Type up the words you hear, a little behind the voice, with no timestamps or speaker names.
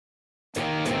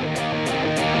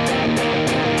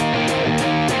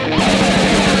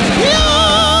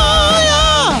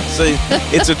See,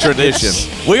 it's a tradition.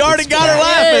 We already got her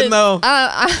laughing,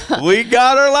 though. We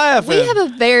got her laughing. We have a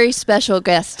very special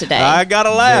guest today. I got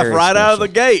to laugh Very right out of special. the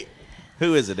gate.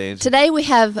 Who is it, Angie? Today we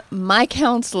have my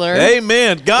counselor.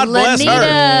 Amen. God bless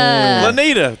her.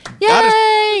 Lanita.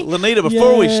 Yay! Lanita,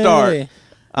 before we start, Yay.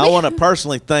 I want to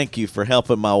personally thank you for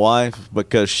helping my wife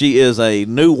because she is a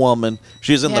new woman.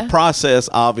 She's in the process,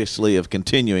 obviously, of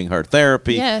continuing her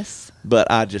therapy. Yes.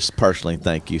 But I just personally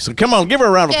thank you. So come on, give her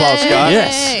a round of applause, Yay. Scott.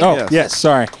 Yes. Oh, yes.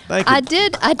 Sorry. Thank you.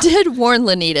 I did warn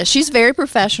Lanita. She's very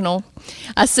professional.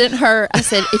 I sent her. I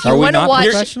said, if you Are we want to not watch,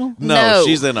 professional? No,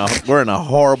 we're in a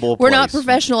horrible place. We're not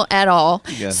professional at all.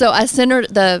 Yeah. So I sent her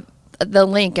the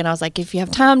link, and I was like, if you have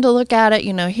time to look at it,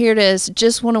 here it is.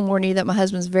 Just want to warn you that my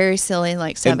husband's very silly and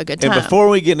likes to have a good time. And before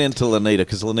we get into Lanita,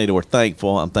 because Lanita, we're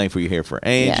thankful. I'm thankful you're here for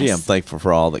Angie. Yes. I'm thankful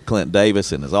for all that Clint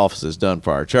Davis and his office has done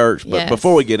for our church. But Yes.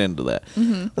 before we get into that,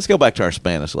 let's go back to our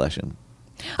Spanish lesson.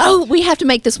 Oh, we have to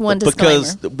make this one disclaimer.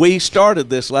 Because we started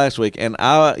this last week, and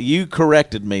you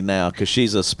corrected me now because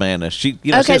she's a Spanish. She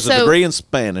has a degree in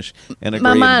Spanish and a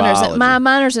degree in biology. My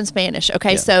minor's in Spanish.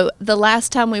 Okay, Yeah. so the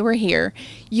last time we were here,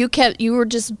 you were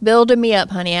just building me up,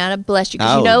 honey. I bless you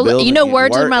because you know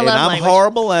words are my love and I'm language.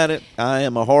 horrible at it. I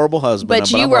am a horrible husband.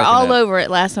 But you I'm were working all at it. over it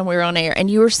last time we were on air,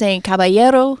 and you were saying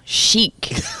caballero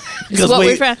chic.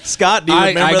 Scott, do you I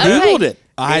remember that? Googled it.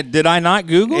 Did I not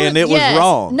Google And it? it was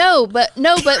wrong. No, but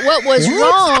what was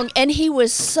wrong? And he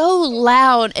was so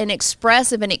loud and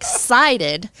expressive and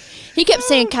excited. He kept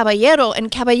saying caballero,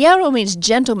 and caballero means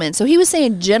gentleman. So he was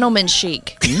saying gentleman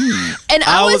chic. And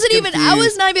I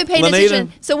was not even paying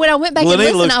attention. So when I went back and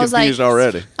listened, I was like,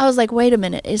 already. I was like, wait a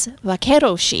minute, is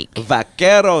vaquero chic?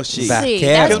 Vaquero chic. See,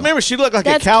 Because remember, she looked like a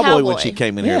that's cowboy when cowboy. she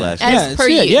came in here last As year. Yeah, per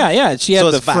she had, you. yeah. She had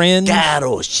So the it's fringe.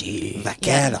 Vaquero chic.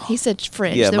 Vaquero. He said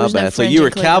fringe. Yeah, there my was no bad. So fringe you were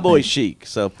included. cowboy chic.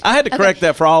 So I had to correct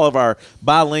that for all of our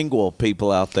bilingual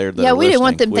people out there. That Yeah, are we didn't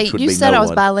want them listening, to which think. You would be said no I was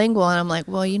one. bilingual, and I'm like,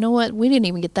 well, you know what? We didn't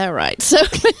even get that right. So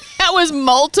that was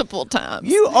multiple times.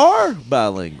 You are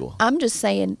bilingual. I'm just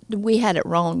saying we had it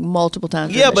wrong multiple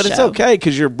times. Yeah, on the but it's show. okay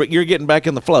because you're getting back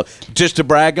in the flow. Just to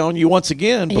brag on you once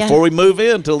again Yeah. before we move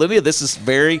into Lydia, this is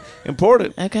very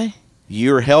important. Okay.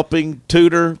 You're helping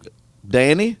tutor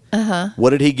Danny. What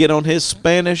did he get on his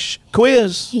Spanish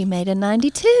quiz? He made a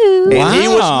 92. And he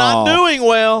was not Wow. doing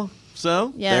well.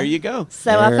 So Yeah. there you go. So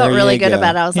I felt There really you good go.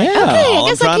 about it. I was like, Yeah. okay, All I I'm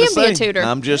guess I trying to can be a say, tutor.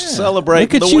 I'm just Look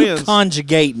celebrating at the you wins.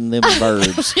 conjugating them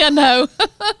verbs. Yeah, no.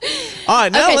 All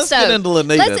right, now Okay, let's so get into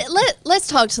Lanita. Let's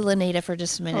talk to Lanita for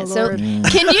just a minute. Oh, so Lord.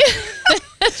 can you?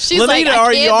 She's Lanita, like,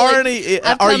 are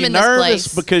you in this nervous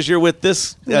place. because you're with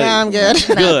this? No, I'm good.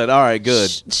 Good. All right,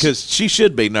 good. Because she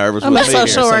should be nervous. I'm with a me here,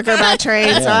 social so- worker by trade,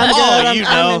 so I'm good. Oh, I'm, you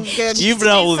I'm know, in good you've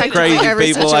dealt with like crazy every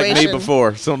people like me situation.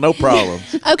 before, so no problem.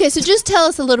 Okay, so just tell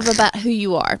us a little bit about who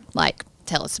you are. Like,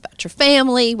 tell us about your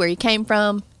family, where you came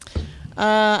from.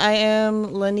 I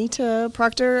am Lanita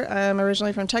Proctor. I'm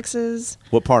originally from Texas,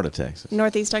 What part of Texas?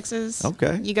 Northeast Texas.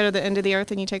 Okay. You go to the end of the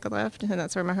earth and you take a left, and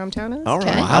that's where my hometown is. All right.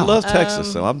 Okay. I love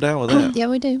Texas, so I'm down with that. Yeah,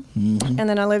 we do. And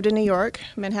then I lived in New York,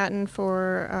 Manhattan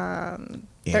for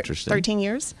Interesting. 13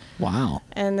 years, Wow.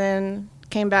 and then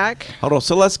came back. Hold on.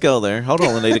 So let's go there. Hold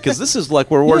on, Lanita, because this is like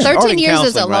we're 13 starting years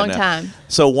is a counseling right long now. time.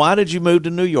 So why did you move to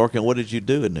New York, and what did you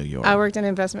do in New York? I worked in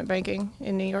investment banking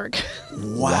in New York.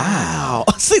 Wow.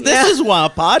 See, this is why a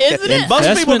podcast. Isn't it? Most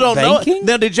people Investment don't banking? know it.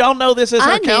 Now, did y'all know this as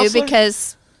I our knew counselor?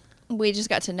 because we just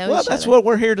got to know Well, each that's other. what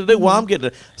we're here to do. Well, I'm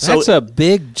getting to. So That's a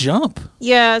big jump.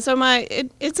 Yeah, so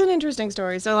it's an interesting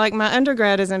story. So like my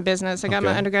undergrad is in business. I got my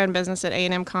Okay. undergrad in business at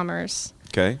A&M Commerce.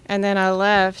 okay. And then I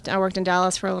left. I worked in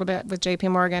Dallas for a little bit with JP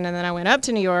Morgan, and then I went up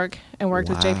to New York and worked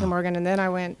with JP Morgan, and then I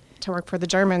went to work for the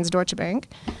Germans, Deutsche Bank,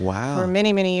 Wow. for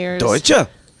many, many years. Deutsche.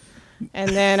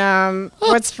 And then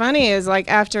what's funny is like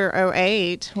after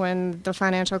 2008, when the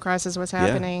financial crisis was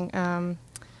happening,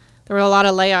 there were a lot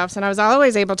of layoffs, and I was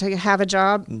always able to have a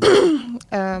job.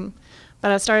 But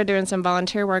I started doing some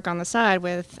volunteer work on the side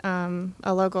with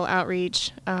a local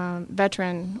outreach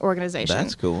veteran organization.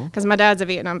 That's cool. Because my dad's a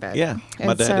Vietnam vet. Yeah,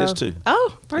 my And dad is too. Oh,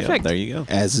 Yeah, perfect. there you go.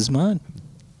 As is mine.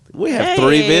 We have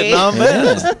 3 Hey. Vietnam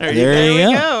vets. Yeah. There There you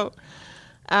you go. go. go.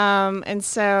 And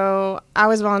so I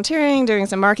was volunteering, doing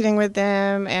some marketing with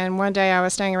them. And one day I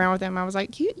was staying around with them. I was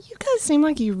like, you guys seem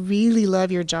like you really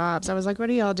love your jobs. I was like, what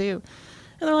do y'all do?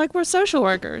 And they're like, we're social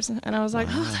workers. And I was like,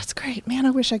 oh, that's great. Man, I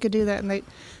wish I could do that. And they,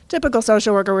 typical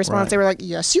social worker response, Right. they were like,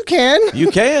 yes, you can. You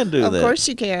can do Of that. course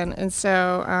you can. And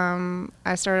so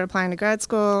I started applying to grad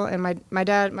school. And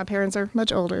my parents are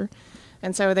much older.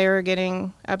 And so they were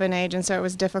getting up in age. And so it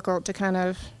was difficult to kind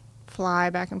of fly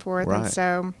back and forth. Right. And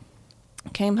so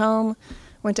came home,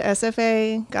 went to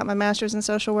SFA, got my master's in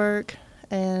social work,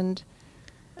 and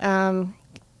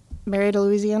married a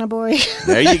Louisiana boy.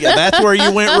 There you go. That's where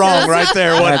you went wrong right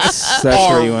there. That's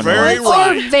where you went very wrong.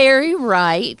 right. Or very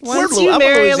right. Once I'm you a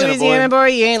marry a Louisiana Louisiana boy,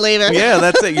 you ain't leaving. Yeah,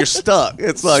 that's it. You're stuck.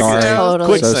 It's like Sorry.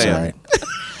 Totally. So quicksand. sorry.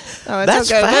 Oh, it's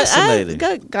That's okay. But fascinating.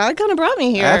 God kind of brought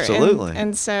me here. Absolutely.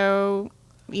 And so,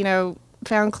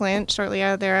 found Clint shortly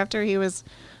out thereafter. He was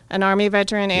an Army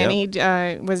veteran and he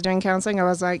was doing counseling. I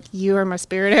was like, you are my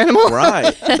spirit animal.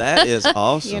 Right. That is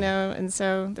awesome. And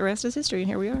so the rest is history. And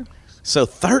here we are. So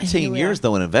 13 Here we years, are.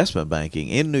 though, in investment banking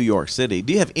in New York City.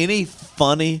 Do you have any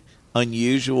funny,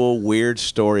 unusual, weird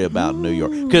story about New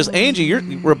York? Because, Angie,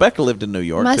 Rebecca lived in New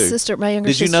York, My too. sister, my younger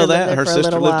Did you sister, know lived that? there Her for a sister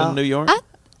little lived while. in New York?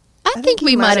 I think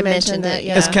we you might have mentioned that, it.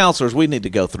 yeah. As counselors, we need to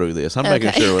go through this. I'm making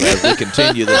Okay. sure as we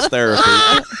continue this therapy.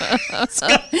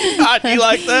 Scott, you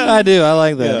like that? I do. I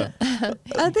like that.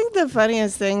 I think the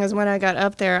funniest thing is when I got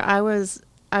up there, I was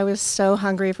so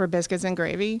hungry for biscuits and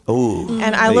gravy. Ooh.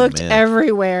 And I looked Amen.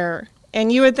 everywhere.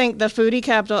 And you would think the foodie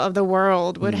capital of the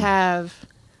world Mm. would have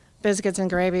biscuits and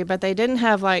gravy, but they didn't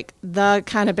have like the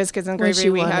kind of biscuits and What gravy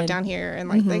you we have wanted. down here. And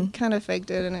like they kind of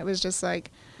faked it, and it was just like,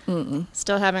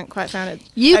 still haven't quite found it.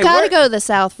 You Hey, got where- to go to the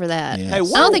South for that. Yeah. Hey, I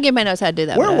where- don't think anybody knows how to do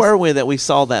that. Where with us. were we that we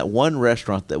saw that one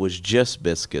restaurant that was just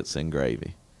biscuits and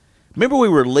gravy? Remember we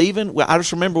were leaving? Well, I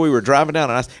just remember we were driving down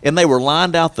and they were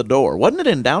lined out the door. Wasn't it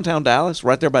in downtown Dallas,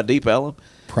 right there by Deep Ellum?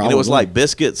 And it was Probably. like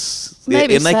biscuits.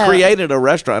 Maybe and they so. created a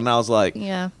restaurant. And I was like,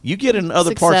 Yeah. you get in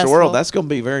other parts of the Successful. world, that's going to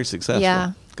be very successful.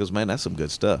 Yeah. Because, man, that's some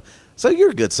good stuff. So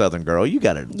you're a good Southern girl. You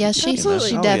got it. Yeah, she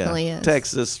definitely is.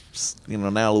 Texas,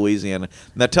 now Louisiana.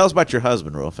 Now tell us about your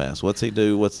husband real fast. What's he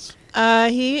do?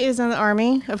 He is in the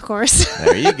Army, of course.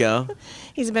 There you go.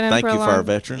 He's been in Thank for a you long for our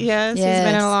veterans. Yes, he's been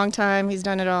in Yes. a long time. He's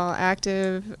done it all: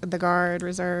 active, the Guard,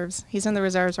 reserves. He's in the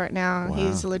reserves right now. Wow.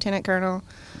 He's a lieutenant colonel.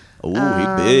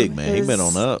 Oh, he big, man. He been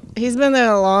his- on up. He's been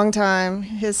there a long time.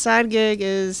 His side gig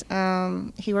is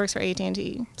he works for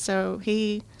AT&T. So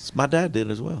he My dad did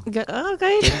as well.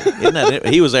 okay. Isn't that it?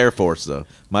 He was Air Force, though.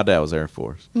 My dad was Air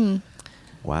Force.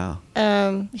 Wow.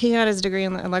 He got his degree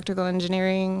in electrical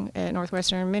engineering at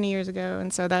Northwestern many years ago,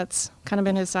 and so that's kind of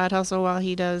been his side hustle while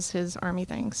he does his Army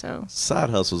thing. So Side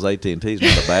hustles, AT&T's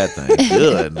not a bad thing.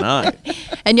 Good night.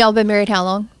 And y'all been married how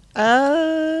long?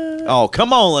 Oh,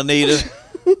 come on, Anita.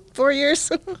 4 years.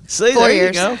 See, 4 there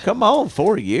years. you go. Come on,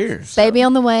 4 years. Baby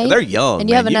on the way. They're young. And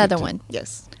you man. have another can one.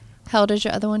 Yes, How old is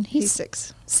your other one? he's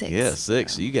 6. 6. Yeah,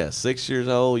 6. You got 6 years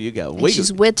old. You got And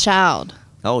she's with child.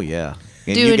 Oh yeah.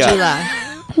 And Due you in got, July.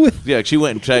 Yeah, she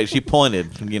went and she pointed.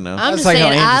 I'm That's just like how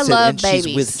saying, Angie I said, love and she's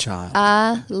babies. with child.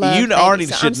 I love You babies. already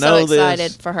So should I'm know so excited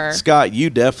this. for her. Scott, you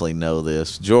definitely know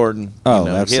this. Jordan, Oh,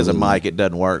 he has a absolutely. mic. It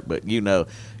doesn't work, but you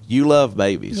love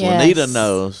babies. Yes. Lanita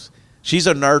knows. She's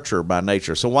a nurturer by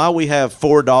nature. So while we have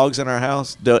 4 dogs in our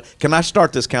house, can I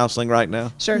start this counseling right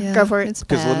now? Sure, Yeah, go for it. it's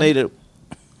Because bad. Lanita,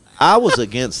 I was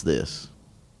against this.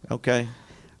 Okay,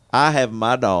 I have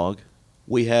my dog.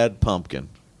 We had Pumpkin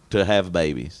to have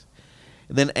babies.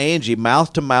 And then Angie,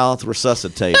 mouth to mouth,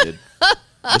 resuscitated.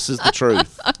 This is the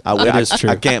truth. It is true.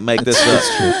 I can't make this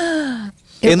up.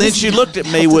 And then she looked at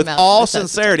me with mouth-to-mouth all resuscitation.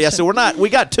 sincerity. I said, we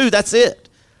got 2, that's it.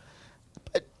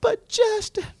 But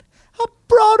Justin, I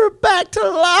brought her back to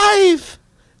life.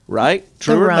 Right?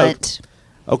 True The or no? runt.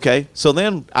 Okay, so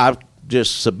then I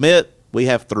just submit, we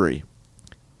have 3.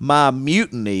 My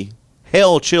mutiny,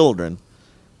 hell children,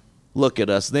 look at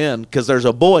us then, because there's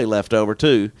a boy left over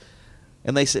too.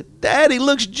 And they said, Daddy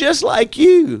looks just like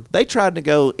you. They tried to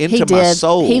go into He my did.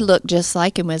 soul. He looked just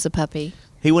like him as a puppy.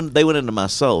 They went into my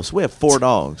soul. So we have 4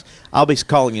 dogs. I'll be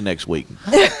calling you next week.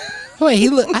 Wait,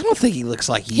 I don't think he looks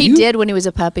like you. He did when he was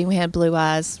a puppy. We had blue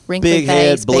eyes, wrinkly Big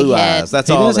face, head, blue big head. eyes. That's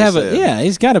He all does they have said.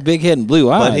 he's got a big head and blue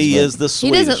eyes. But he is the He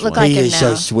sweetest doesn't look one. like He him is so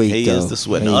now. sweet. He though. is the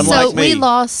sweet. He Unlike is. So me. we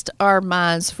lost our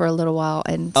minds for a little while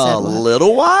and said, A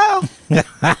little while?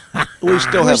 We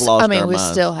still have lost we our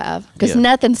minds. still have because Yeah.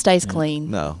 nothing stays clean.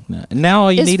 No. No. Now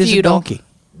all you It's need is a futile. donkey.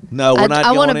 No, we're not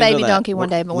I want going a baby into that. donkey one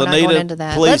day, but we're not Lanita, going into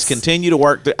that. Please Let's- continue to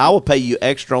work. I will pay you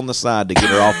extra on the side to get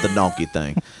her off the donkey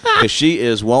thing. Because she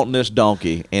is wanting this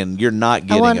donkey, and you're not I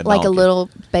getting want a like donkey. a little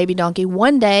baby donkey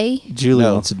one day. Julie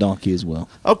No. wants a donkey as well.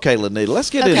 Okay, Lanita, let's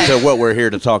get Okay. into what we're here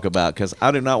to talk about, because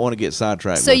I do not want to get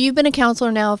sidetracked. So with- you've been a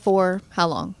counselor now for how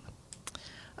long?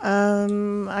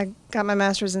 I got my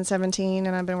master's in 17,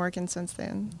 and I've been working since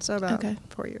then. So about Okay.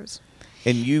 4 years.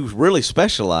 And you really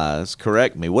specialize,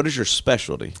 correct me, what is your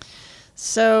specialty?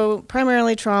 So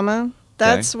primarily trauma.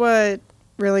 That's what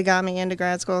really got me into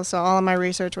grad school. So all of my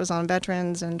research was on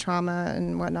veterans and trauma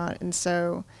and whatnot. And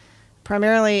so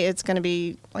primarily it's going to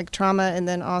be like trauma and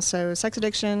then also sex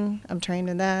addiction. I'm trained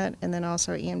in that. And then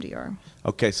also EMDR.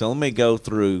 Okay, so let me go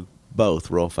through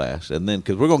both real fast, and then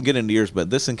because we're going to get into yours, but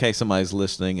this in case somebody's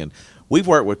listening, and we've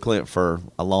worked with Clint for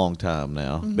a long time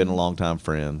now, been a long time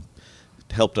friend,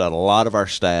 helped out a lot of our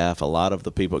staff, a lot of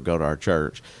the people that go to our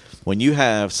church. When you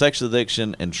have sex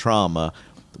addiction and trauma,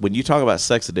 when you talk about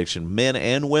sex addiction, men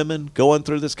and women going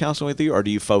through this counseling with you, or do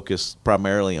you focus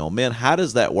primarily on men? How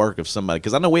does that work if somebody,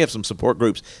 because I know we have some support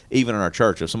groups even in our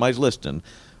church. If somebody's listening,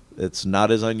 it's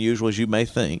not as unusual as you may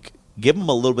think. Give them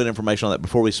a little bit of information on that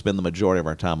before we spend the majority of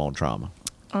our time on trauma.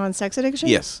 On sex addiction?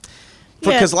 Yes.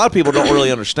 Yeah. Because a lot of people don't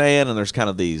really understand, and there's kind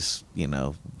of these,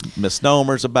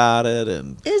 misnomers about it.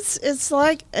 And It's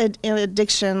like an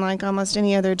addiction, like almost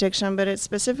any other addiction, but it's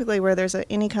specifically where there's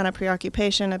any kind of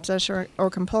preoccupation, obsession, or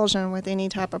compulsion with any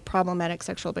type of problematic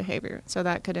sexual behavior. So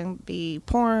that could be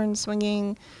porn,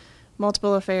 swinging,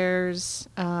 multiple affairs,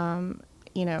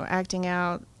 acting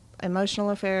out, emotional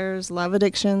affairs, love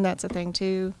addiction, that's a thing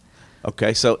too.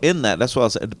 okay, so in that's what I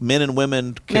said. Men and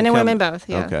women can Men and come- women both,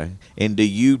 yeah. Okay. And do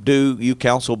you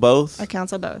counsel both? I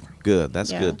counsel both. Good.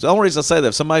 That's Yeah. good. The only reason I say that,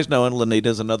 if somebody's knowing,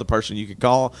 Lanita's another person you could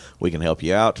call. We can help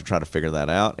you out to try to figure that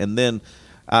out. And then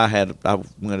I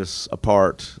went us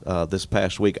apart this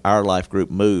past week. Our life group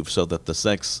moved so that the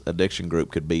sex addiction group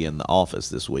could be in the office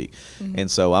this week. And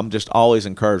so I'm just always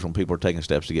encouraged when people are taking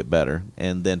steps to get better.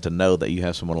 And then to know that you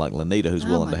have someone like Lanita who's Oh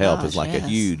willing my to help gosh, is like a yes.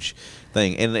 huge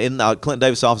thing. And in Clint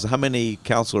Davis' office, how many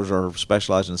counselors are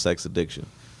specialized in sex addiction?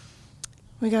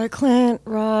 We got Clint,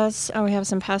 Ross. We have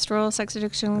some pastoral sex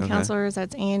addiction Okay. counselors.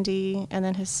 That's Andy. And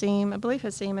then Hasim. I believe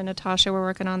Hasim and Natasha were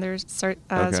working on their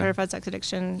certified sex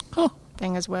addiction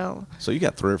thing as well. So you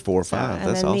got 3 or 4 or 5. And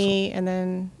That's then awesome. me, and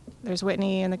then there's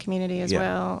Whitney in the community as Yeah.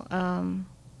 well.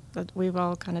 But we've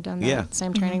all kind of done that Yeah.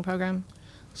 same training program.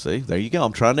 See, there you go.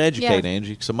 I'm trying to educate Yeah.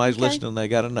 Angie. Somebody's Okay. listening, they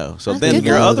got to know. So That's then good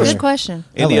your one. other Good question.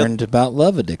 I Any oth- learned about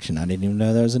love addiction. I didn't even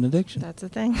know there was an addiction. That's the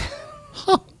thing.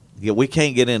 Yeah, we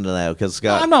can't get into that because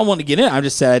Scott. I'm not wanting to get in. I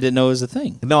just said I didn't know it was a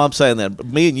thing. No, I'm saying that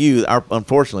me and you are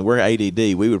unfortunately we're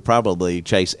ADD. We would probably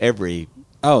chase every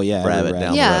Oh yeah, rabbit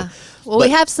down the Yeah. road. Well, But-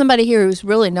 we have somebody here who's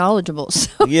really knowledgeable,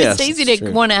 so Yes, it's easy it's to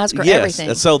true. want to ask her Yes. everything.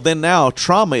 And so then now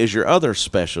trauma is your other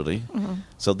specialty.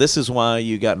 So this is why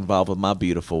you got involved with my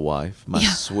beautiful wife, my Yeah.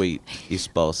 sweet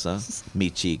esposa, mi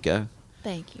chica.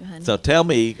 Thank you, honey. So tell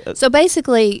me, So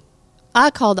basically, I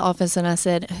called the office and I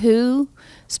said, who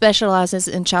specializes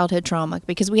in childhood trauma?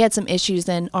 Because we had some issues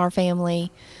in our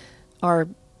family,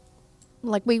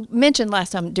 like we mentioned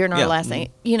last time during our Yeah. last thing,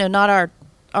 not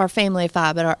our family of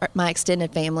 5, but my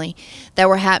extended family, that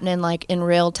were happening like in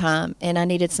real time. And I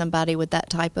needed somebody with that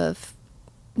type of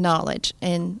knowledge.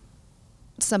 And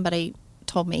somebody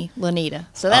told me Lanita.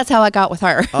 So that's how I got with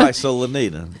her. all right, so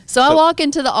Lanita. So I walk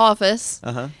into the office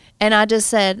Uh-huh. and I just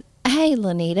said, "Hey,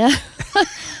 Lanita,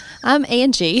 I'm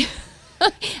Angie,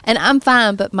 and I'm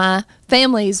fine, but my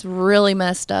family's really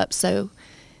messed up. So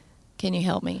can you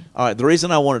help me?" All right, the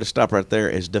reason I wanted to stop right there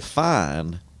is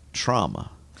define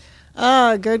trauma.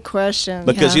 Oh, good question.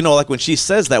 Because Yeah. like when she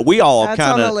says that, we all That's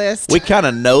kind on the of list. we kind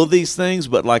of know these things,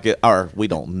 but or we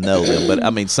don't know them. But I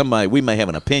mean, we may have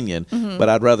an opinion, but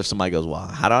I'd rather somebody goes, "Well,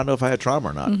 how do I know if I had trauma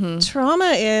or not?"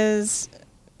 Trauma is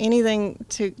anything,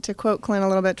 to quote Clint a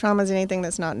little bit, trauma is anything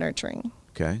that's not nurturing.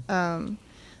 Okay,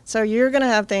 So you're going to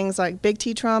have things like big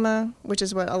T trauma, which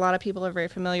is what a lot of people are very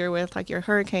familiar with, like your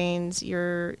hurricanes,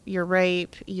 your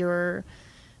rape, your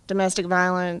domestic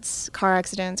violence, car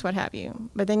accidents, what have you.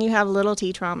 But then you have little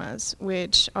T traumas,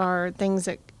 which are things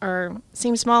that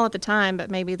seem small at the time,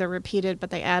 but maybe they're repeated,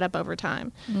 but they add up over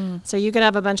time. So you could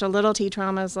have a bunch of little T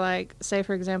traumas, like, say,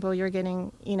 for example, you're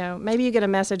getting, maybe you get a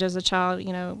message as a child,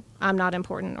 I'm not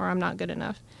important or I'm not good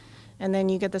enough. And then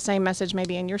you get the same message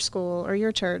maybe in your school or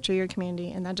your church or your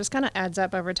community, and that just kind of adds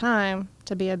up over time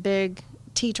to be a big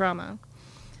T trauma.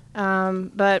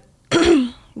 But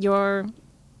your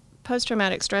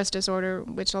post-traumatic stress disorder,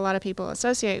 which a lot of people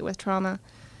associate with trauma,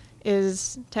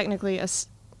 is technically a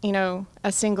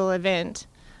single event.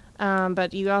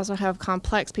 But you also have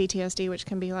complex PTSD, which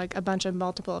can be like a bunch of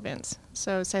multiple events.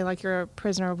 So say like you're a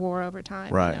prisoner of war over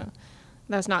time. Right.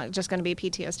 That's not just going to be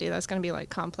PTSD. That's going to be like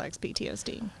complex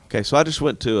PTSD. okay. So I just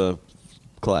went to a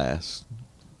class,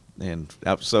 and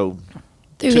so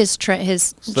Through his chaplain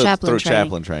through training.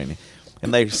 chaplain training,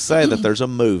 and they say that there's a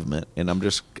movement, and I'm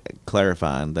just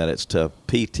clarifying that it's to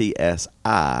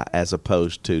PTSI as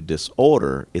opposed to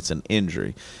disorder. It's an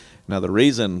injury. Now the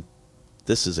reason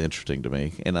this is interesting to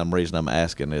me, and the reason I'm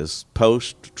asking is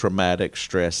post-traumatic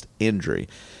stress injury,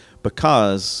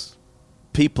 because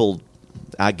people,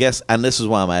 I guess, and this is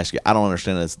why I'm asking, I don't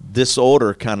understand this.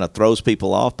 Disorder kind of throws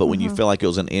people off, but when you feel like it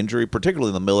was an injury, particularly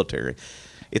in the military,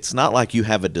 it's not like you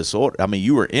have a disorder. I mean,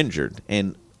 you were injured,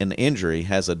 and an injury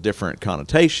has a different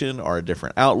connotation or a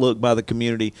different outlook by the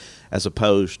community, as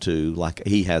opposed to like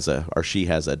he has a or she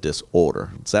has a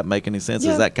disorder. Does that make any sense?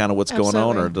 Yeah, Is that kind of what's going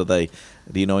on, or absolutely.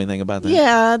 do you know anything about that?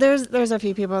 Yeah, there's a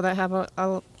few people that have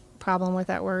a problem with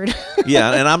that word.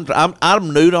 Yeah, and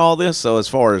I'm new to all this, so as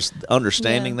far as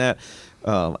understanding that,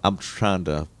 I'm trying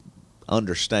to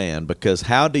understand, because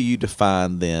how do you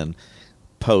define then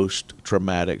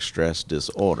post-traumatic stress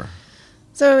disorder?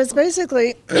 So it's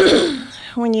basically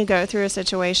when you go through a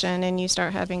situation and you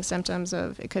start having symptoms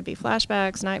of, it could be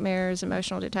flashbacks, nightmares,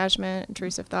 emotional detachment,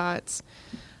 intrusive thoughts,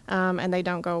 and they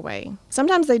don't go away.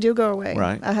 Sometimes they do go away.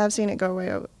 Right. I have seen it go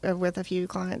away with a few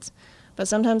clients, but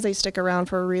sometimes they stick around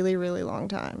for a really, really long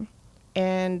time.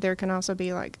 And there can also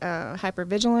be like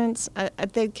hypervigilance.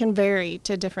 They can vary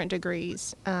to different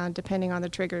degrees depending on the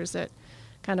triggers that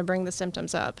kind of bring the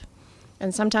symptoms up.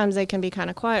 And sometimes they can be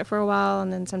kind of quiet for a while,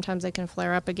 and then sometimes they can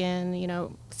flare up again. You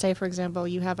know, say, for example,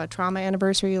 you have a trauma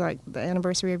anniversary, like the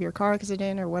anniversary of your car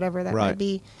accident or whatever that Right. might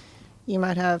be. You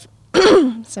might have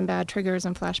some bad triggers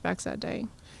and flashbacks that day.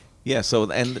 Yeah, so,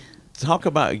 and talk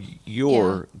about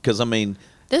your, because I mean,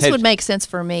 This would make sense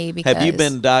for me because have you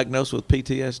been diagnosed with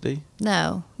PTSD?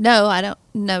 No, I don't.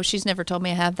 No, she's never told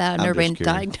me I have that. I've I'm never just been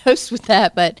curious. diagnosed with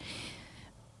that, but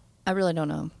I really don't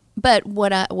know. But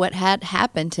what had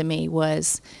happened to me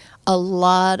was a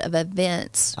lot of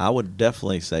events I would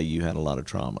definitely say you had a lot of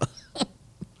trauma.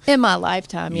 in my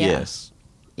lifetime. Yeah. Yes.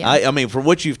 Yeah. I mean, from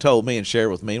what you've told me and shared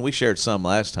with me, and we shared some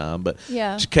last time, but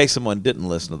Yeah. just in case someone didn't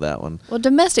listen to that one. Well,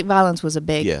 domestic violence was a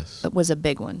big Yes.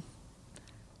 one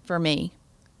for me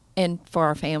and for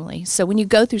our family. So when you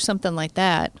go through something like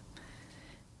that,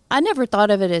 I never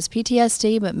thought of it as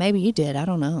PTSD, but maybe you did. I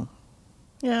don't know.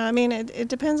 Yeah, I mean, it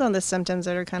depends on the symptoms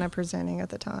that are kind of presenting at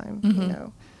the time, you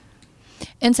know.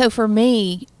 And so for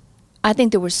me, I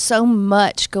think there was so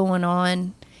much going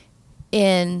on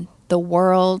in the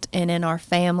world and in our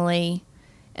family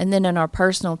and then in our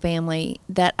personal family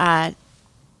that I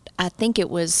think it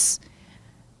was,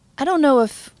 I don't know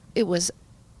if it was,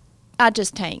 I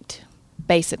just tanked,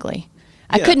 basically.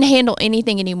 I Yeah. couldn't handle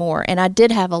anything anymore. And I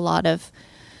did have a lot of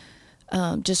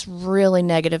just really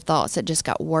negative thoughts that just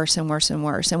got worse and worse and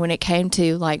worse. And when it came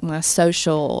to like my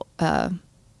social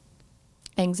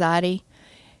anxiety,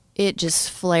 it just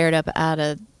flared up out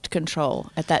of control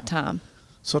at that time.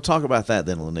 So talk about that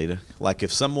then, Lanita. Like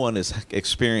if someone has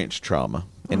experienced trauma,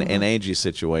 in Angie's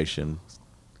situation,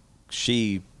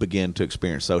 she began to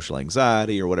experience social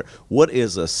anxiety or whatever. What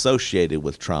is associated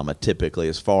with trauma typically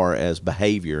as far as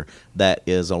behavior that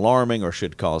is alarming or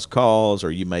should cause cause,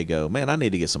 or you may go, man, I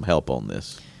need to get some help on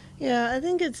this? Yeah, I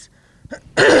think it's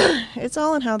it's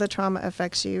all in how the trauma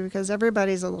affects you, because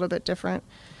everybody's a little bit different.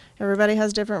 Everybody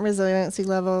has different resiliency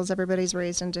levels. Everybody's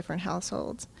raised in different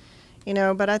households. You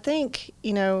know, but I think,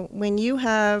 you know, when you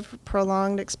have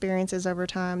prolonged experiences over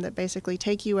time that basically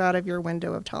take you out of your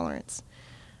window of tolerance,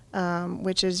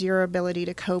 which is your ability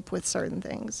to cope with certain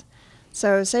things.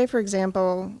 So say, for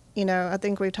example, you know, I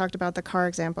think we've talked about the car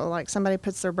example, like somebody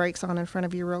puts their brakes on in front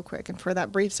of you real quick, and for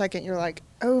that brief second, you're like,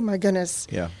 oh my goodness.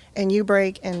 Yeah. And you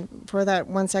brake, and for that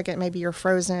 1 second, maybe you're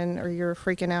frozen or you're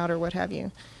freaking out or what have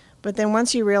you. But then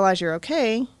once you realize you're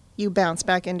okay, you bounce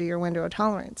back into your window of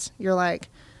tolerance. You're like,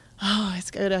 oh,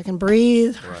 it's good. I can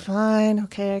breathe. We're fine.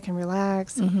 Okay, I can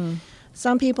relax.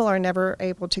 Some people are never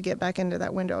able to get back into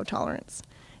that window of tolerance.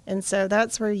 And so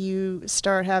that's where you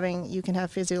start having, you can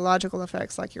have physiological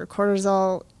effects like your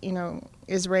cortisol, you know,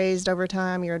 is raised over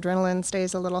time. Your adrenaline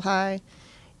stays a little high.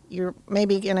 You're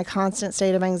maybe in a constant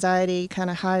state of anxiety, kind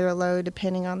of high or low,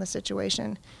 depending on the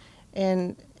situation.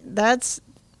 And that's,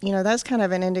 you know, that's kind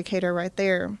of an indicator right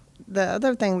there. The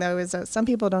other thing, though, is that some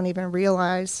people don't even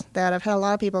realize that. I've had a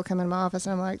lot of people come in my office,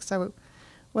 and I'm like, so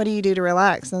what do you do to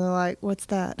relax? And they're like, what's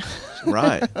that?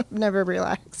 Right. I've never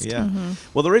relaxed. Yeah.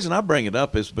 Well, the reason I bring it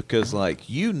up is because, like,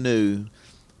 you knew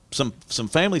some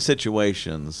family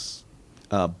situations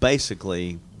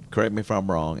basically, correct me if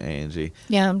I'm wrong, Angie,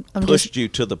 Yeah, I'm pushed just, you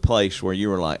to the place where you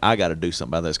were like, I got to do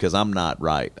something about this because I'm not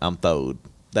right. I'm throwed.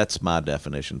 That's my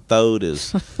definition. Throwed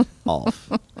is off.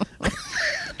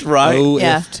 Right?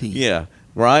 OFT. Yeah.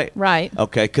 Right? right.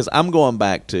 Okay, because I'm going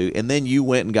back to, and then you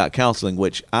went and got counseling,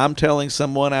 which I'm telling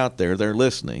someone out there, they're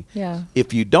listening. Yeah.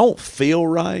 If you don't feel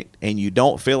right and you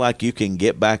don't feel like you can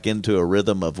get back into a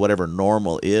rhythm of whatever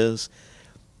normal is,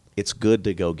 it's good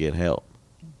to go get help.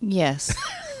 Yes.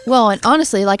 Well, and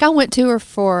honestly, like I went to her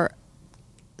for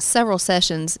several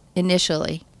sessions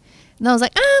initially, and I was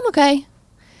like, I'm okay.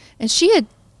 And she had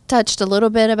touched a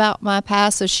little bit about my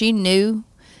past, so she knew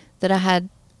that I had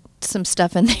some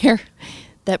stuff in there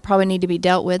that probably need to be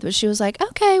dealt with. But she was like,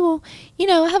 okay, well, you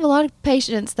know, I have a lot of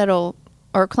patients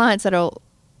or clients that'll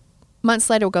months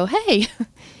later will go, hey,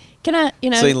 can I,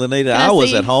 See, Lanita, can I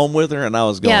was see? at home with her, and I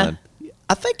was Yeah. going,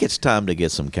 I think it's time to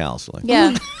get some counseling.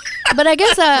 Yeah. But I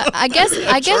guess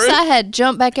I had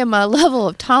jumped back in my level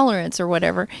of tolerance or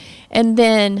whatever. And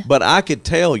then But I could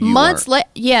tell you months weren't. later,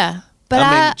 yeah. But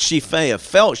I mean, she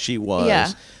felt she was.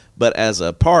 Yeah. But as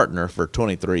a partner for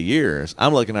 23 years,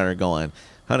 I'm looking at her going,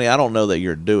 honey, I don't know that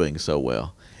you're doing so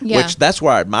well. Yeah. Which that's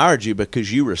why I admired you,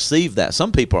 because you received that.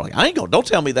 Some people are like, I ain't going to, don't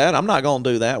tell me that. I'm not going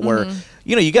to do that. Where,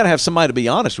 you got to have somebody to be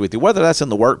honest with you, whether that's in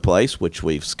the workplace, which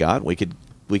Scott, we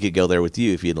could go there with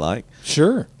you if you'd like.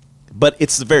 Sure. But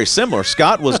it's very similar.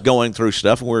 Scott was going through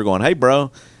stuff, and we were going, hey, bro,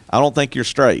 I don't think you're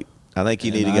straight. I think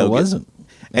you need to go. I wasn't.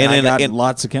 And I got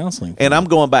lots of counseling. And I'm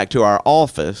going back to our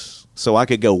office so I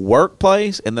could go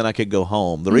workplace and then I could go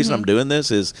home. The reason I'm doing this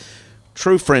is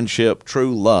true friendship,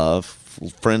 true love,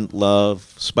 friend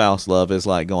love, spouse love is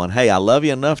like going, hey, I love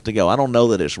you enough to go, I don't know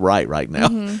that it's right now.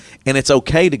 And it's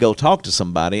okay to go talk to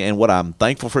somebody. And what I'm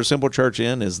thankful for Simple Church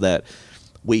is that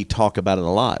we talk about it a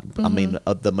lot. I mean,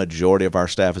 the majority of our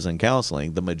staff is in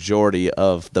counseling. The majority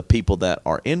of the people that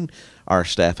are in our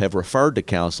staff have referred to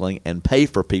counseling and pay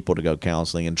for people to go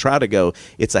counseling and try to go.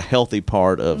 It's a healthy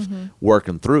part of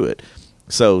working through it.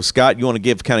 So, Scott, you want to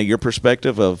give kind of your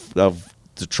perspective of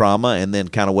the trauma and then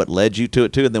kind of what led you to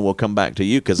it too, and then we'll come back to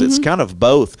you because it's kind of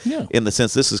both in the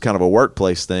sense this is kind of a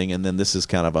workplace thing and then this is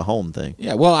kind of a home thing.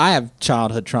 Yeah, well, I have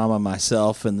childhood trauma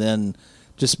myself, and then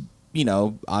just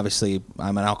obviously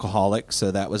I'm an alcoholic,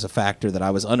 so that was a factor that I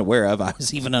was unaware of. I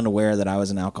was even unaware that I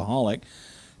was an alcoholic.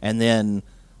 And then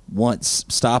once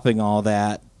stopping all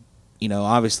that,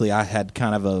 obviously I had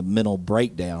kind of a mental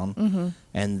breakdown.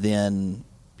 And then,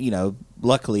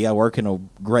 luckily I work in a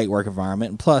great work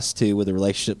environment. And plus, too, with the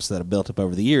relationships that I've built up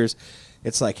over the years,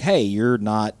 it's like, hey, you're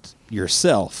not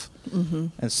yourself.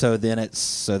 And so then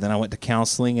I went to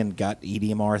counseling and got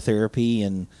EDMR therapy,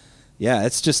 and yeah,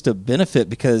 it's just a benefit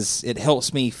because it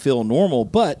helps me feel normal.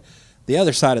 But the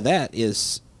other side of that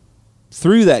is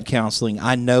through that counseling,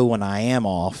 I know when I am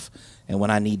off and when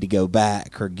I need to go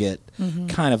back or get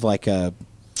kind of like a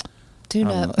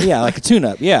tune-up. Yeah, like a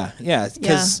tune-up. Yeah.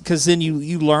 Because then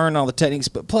you learn all the techniques.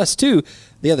 But plus, too,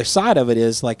 the other side of it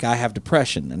is like I have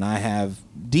depression and I have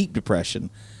deep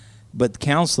depression. But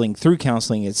through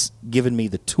counseling, it's given me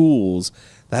the tools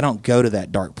that I don't go to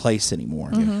that dark place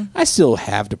anymore. I still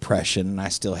have depression, and I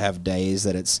still have days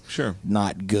that it's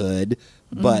not good,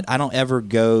 but I don't ever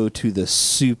go to the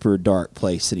super dark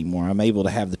place anymore. I'm able to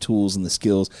have the tools and the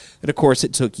skills. And, of course,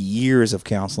 it took years of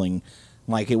counseling.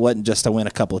 Like, it wasn't just I went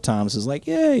a couple of times. It was like,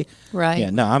 yay. Right.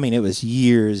 Yeah, no, I mean, it was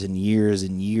years and years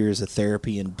and years of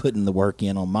therapy and putting the work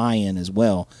in on my end as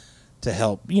well, to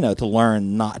help, to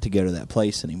learn not to go to that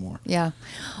place anymore. Yeah.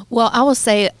 Well, I will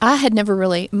say I had never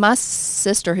really, my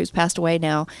sister who's passed away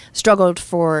now struggled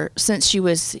since she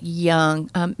was young,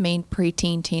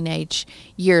 preteen, teenage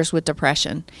years with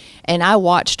depression. And I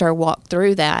watched her walk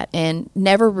through that and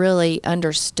never really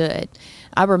understood.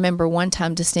 I remember one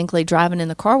time distinctly driving in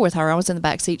the car with her. I was in the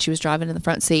back seat. She was driving in the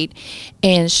front seat.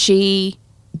 And she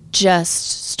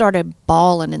just started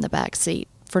bawling in the back seat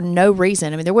for no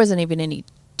reason. I mean, there wasn't even any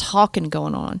talking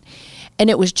going on, and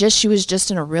she was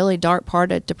just in a really dark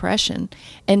part of depression,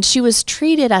 and she was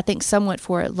treated, I think, somewhat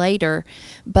for it later,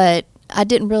 but I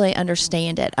didn't really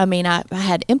understand it. I mean, I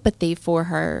had empathy for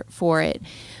her for it,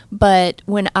 but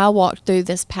when I walked through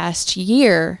this past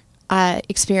year, I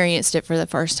experienced it for the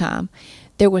first time.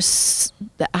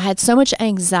 I had so much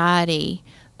anxiety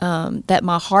that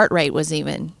my heart rate was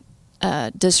even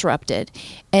disrupted,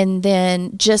 and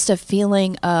then just a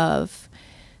feeling of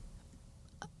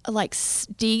like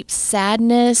deep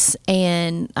sadness.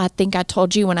 And I think I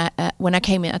told you when I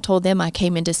came in, I told them I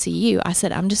came in to see you. I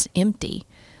said, I'm just empty.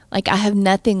 Like, I have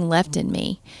nothing left in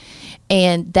me.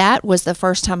 And that was the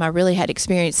first time I really had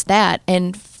experienced that.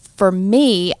 And for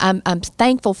me, I'm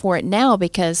thankful for it now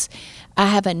because I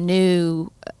have a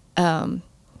new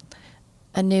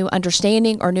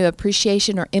understanding or new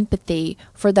appreciation or empathy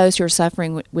for those who are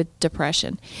suffering with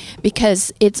depression,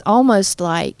 because it's almost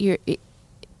like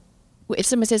if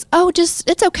somebody says, "Oh,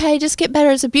 it's okay, just get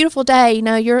better. It's a beautiful day."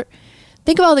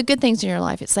 Think of all the good things in your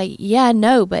life. It's like, yeah, I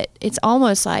know, but it's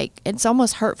almost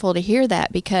hurtful to hear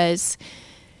that because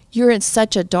you're in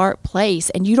such a dark place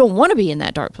and you don't want to be in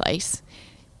that dark place,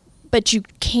 but you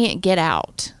can't get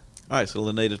out. All right, so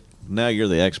Lanita, now you're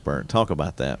the expert. Talk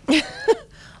about that.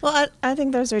 Well, I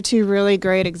think those are two really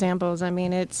great examples. I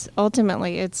mean, it's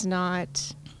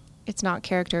not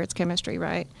character, it's chemistry,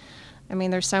 right? I mean,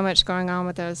 there's so much going on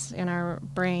with us in our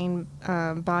brain,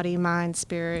 body, mind,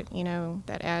 spirit,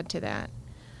 that add to that.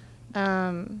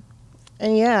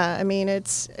 And yeah, I mean,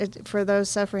 it's for those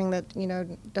suffering that,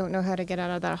 don't know how to get out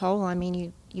of that hole. I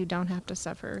mean, you don't have to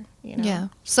suffer, Yeah.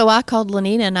 So I called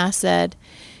Lenina and I said,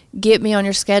 get me on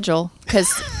your schedule,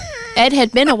 because Ed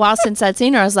had been a while since I'd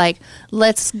seen her. I was like,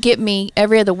 let's get me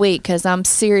every other week, because I'm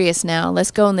serious now.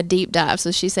 Let's go on the deep dive. So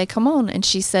she said, come on. And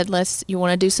she said, you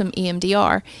want to do some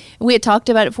EMDR? And we had talked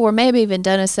about it before, maybe even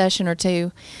done a session or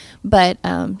two. But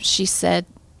she said,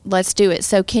 let's do it.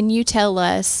 So can you tell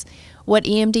us what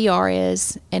EMDR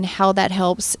is and how that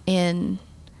helps in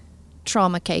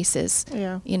trauma cases?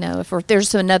 Yeah. If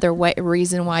there's another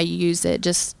reason why you use it,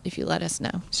 just if you let us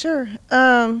know. Sure.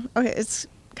 Okay, it's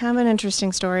kind of an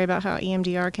interesting story about how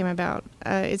EMDR came about.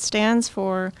 It stands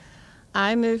for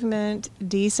Eye Movement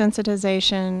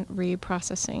Desensitization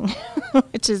Reprocessing,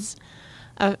 which is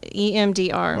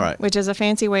EMDR, Right. which is a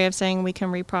fancy way of saying we can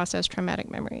reprocess traumatic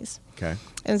memories. Okay.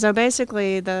 And so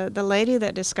basically, the lady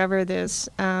that discovered this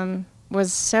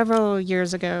was several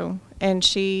years ago, and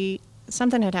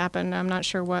something had happened. I'm not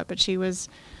sure what, but she was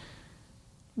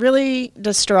really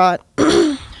distraught.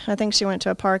 I think she went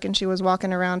to a park and she was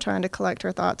walking around trying to collect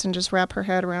her thoughts and just wrap her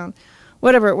head around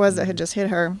whatever it was that had just hit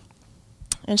her.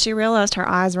 And she realized her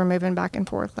eyes were moving back and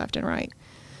forth, left and right.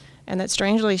 And that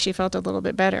strangely, she felt a little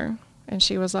bit better. And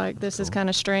she was like, this is kind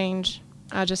of strange.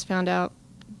 I just found out ...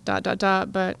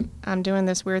 but I'm doing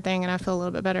this weird thing and I feel a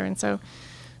little bit better. And so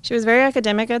she was very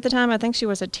academic at the time. I think she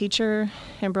was a teacher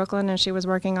in Brooklyn and she was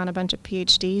working on a bunch of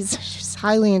PhDs. She's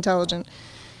highly intelligent.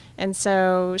 And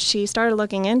so she started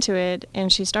looking into it,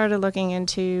 and she started looking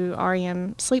into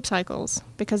REM sleep cycles,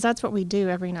 because that's what we do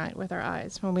every night with our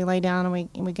eyes when we lay down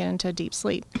and we get into a deep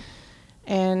sleep.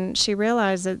 And she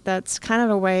realized that that's kind of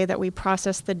a way that we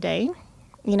process the day.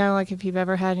 Like if you've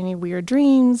ever had any weird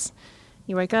dreams,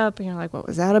 you wake up and you're like, what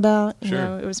was that about?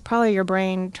 Sure. It was probably your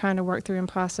brain trying to work through and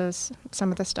process some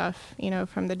of the stuff,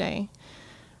 from the day.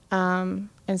 And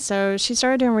so she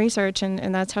started doing research,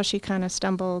 and that's how she kind of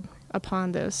stumbled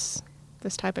upon this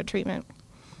type of treatment.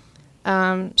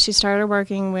 She started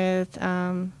working with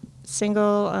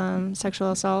single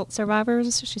sexual assault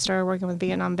survivors. She started working with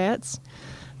Vietnam vets.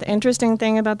 The interesting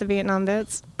thing about the Vietnam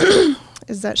vets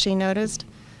is that she noticed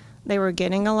they were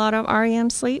getting a lot of REM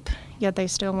sleep, yet they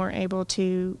still weren't able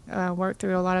to work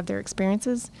through a lot of their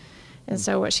experiences. And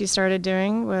so what she started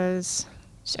doing was,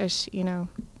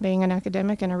 being an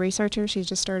academic and a researcher, she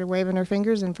just started waving her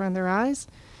fingers in front of their eyes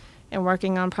and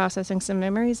working on processing some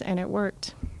memories, and it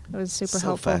worked. It was super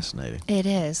helpful. Fascinating. It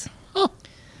is.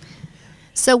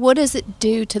 So what does it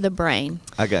do to the brain?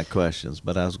 I got questions,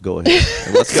 but I'll go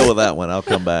ahead. Let's go with that one. I'll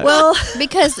come back. Well,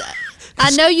 because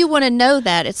I know you want to know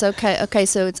that. It's okay. Okay,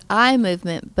 so it's eye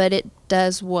movement, but it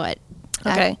does what?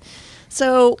 Okay.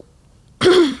 So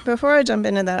before I jump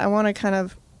into that, I want to kind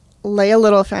of lay a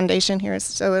little foundation here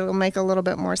so it'll make a little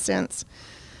bit more sense.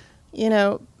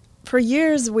 For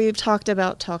years we've talked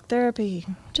about talk therapy.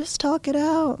 Just talk it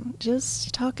out.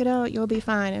 Just talk it out. You'll be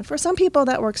fine. And for some people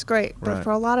that works great, but Right.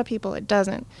 for a lot of people it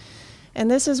doesn't. And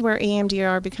this is where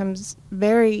EMDR becomes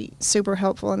very super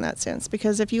helpful in that sense,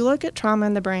 because if you look at trauma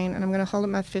in the brain, and I'm going to hold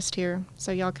up my fist here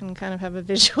so y'all can kind of have a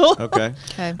visual Okay.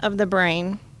 Okay. of the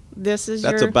brain. This is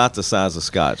That's your about the size of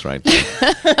Scott's right there.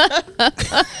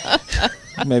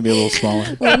 Maybe a little smaller.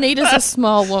 Juanita's a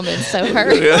small woman, so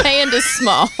her hand is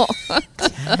small.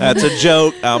 That's a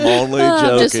joke. I'm only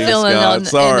joking, Just filling Scott. on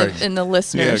Sorry. in the Yeah,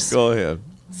 listeners. go ahead.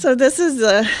 So this is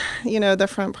the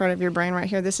front part of your brain right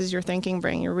here. This is your thinking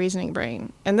brain, your reasoning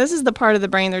brain. And this is the part of the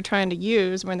brain they're trying to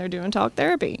use when they're doing talk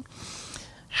therapy.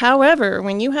 However,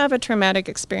 when you have a traumatic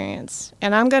experience,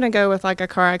 and I'm going to go with like a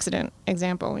car accident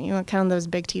example, kind of those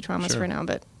big T traumas Sure. for now.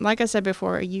 But like I said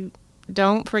before, you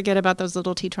don't forget about those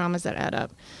little T traumas that add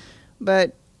up.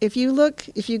 But if you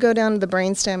go down to the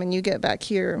brainstem and you get back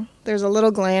here, there's a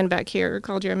little gland back here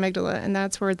called your amygdala, and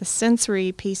that's where the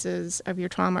sensory pieces of your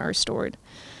trauma are stored.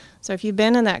 So if you've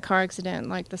been in that car accident,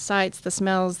 like the sights, the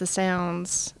smells, the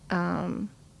sounds,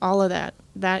 all of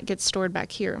that gets stored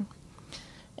back here.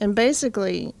 And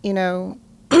basically,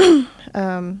 when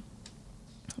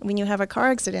you have a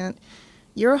car accident,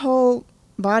 your whole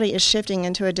body is shifting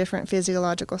into a different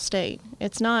physiological state.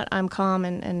 It's not I'm calm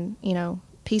and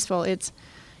peaceful. It's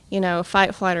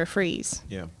fight, flight, or freeze.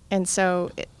 Yeah. And so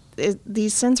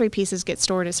these sensory pieces get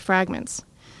stored as fragments.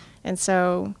 And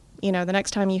so the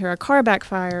next time you hear a car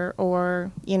backfire,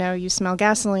 or you smell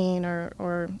gasoline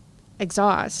or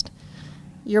exhaust,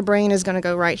 your brain is going to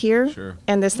go right here, Sure.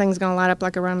 and this thing's going to light up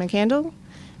like a Roman candle,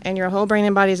 and your whole brain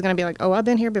and body is going to be like, oh, I've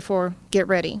been here before, get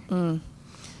ready. And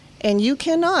you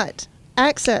cannot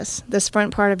access this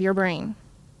front part of your brain.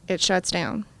 It shuts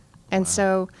down. And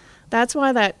so that's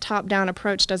why that top-down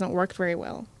approach doesn't work very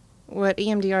well. what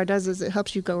EMDR does is it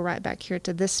helps you go right back here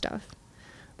to this stuff,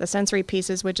 the sensory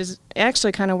pieces, which is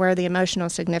actually kind of where the emotional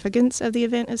significance of the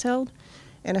event is held.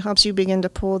 And it helps you begin to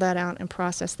pull that out and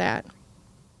process that,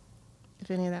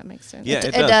 if any of that makes sense. Yeah,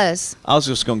 It does. I was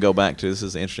just going to go back to, this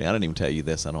is interesting. I didn't even tell you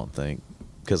this, I don't think,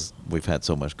 because we've had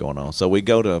so much going on. So we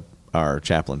go to our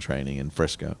chaplain training in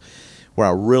Frisco. Where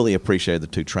I really appreciated the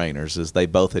two trainers is they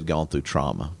both had gone through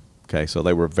trauma. Okay, so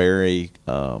they were very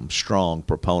strong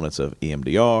proponents of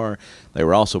EMDR. They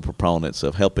were also proponents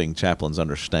of helping chaplains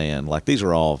understand, like these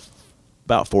are all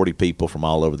about 40 people from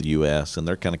all over the U.S., and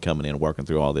they're kind of coming in and working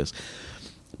through all this.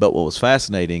 But what was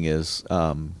fascinating is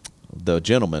the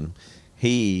gentleman,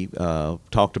 he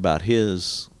talked about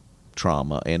his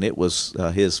trauma, and it was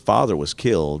his father was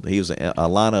killed. He was a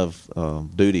line of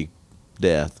duty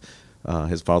death.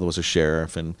 His father was a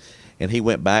sheriff, and he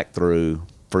went back through,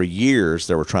 for years,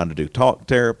 they were trying to do talk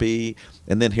therapy.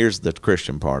 And then here's the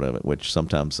Christian part of it, which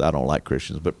sometimes I don't like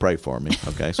Christians, but pray for me,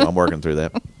 okay? So I'm working through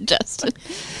that. Justin.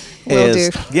 Will do.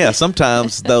 Yeah,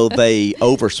 sometimes, though, they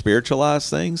over-spiritualize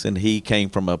things, and he came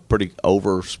from a pretty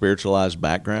over-spiritualized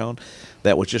background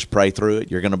that was just pray through it.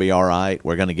 You're going to be all right.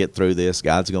 We're going to get through this.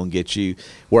 God's going to get you.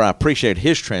 Where I appreciate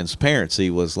his transparency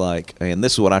was like, and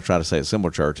this is what I try to say at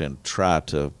Symbol Church and try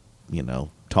to,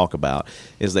 talk about,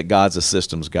 is that God's a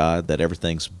systems God, that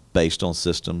everything's based on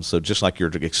systems. So just like you're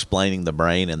explaining the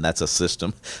brain, and that's a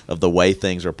system of the way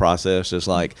things are processed, it's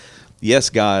like, yes,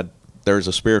 God, there's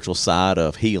a spiritual side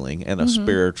of healing and a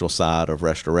spiritual side of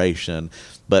restoration.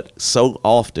 But so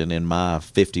often in my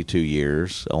 52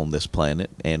 years on this planet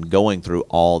and going through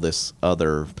all this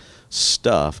other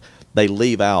stuff, they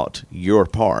leave out your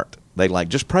part. They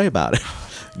just pray about it.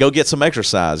 Go get some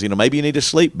exercise. Maybe you need to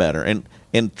sleep better.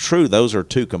 And true, those are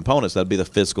two components. That'd be the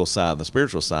physical side and the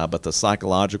spiritual side. But the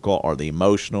psychological or the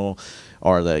emotional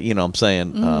or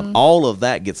the, all of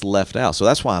that gets left out. So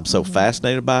that's why I'm so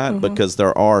fascinated by it, because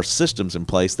there are systems in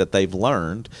place that they've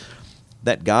learned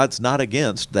that God's not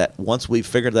against, that once we've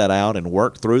figured that out and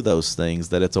worked through those things,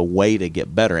 that it's a way to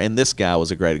get better. And this guy was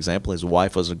a great example. His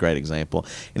wife was a great example.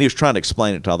 And he was trying to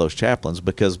explain it to all those chaplains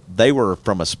because they were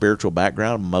from a spiritual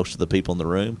background, most of the people in the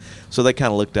room. So they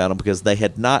kind of looked at them because they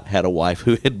had not had a wife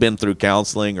who had been through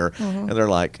counseling, and they're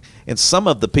like, and some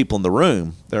of the people in the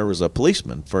room, there was a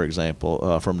policeman, for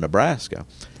example, from Nebraska.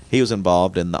 He was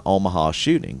involved in the Omaha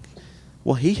shooting.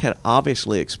 Well, he had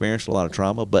obviously experienced a lot of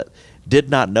trauma, but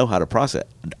did not know how to process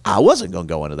it. I wasn't going to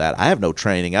go into that. I have no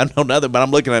training. I know nothing, but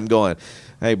I'm looking at him going,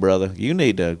 hey, brother, you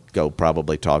need to go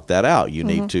probably talk that out. You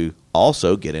need to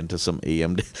also get into some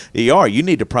EMDR. You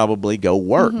need to probably go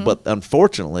work. But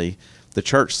unfortunately, the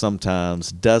church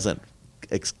sometimes doesn't,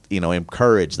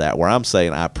 encourage that, where I'm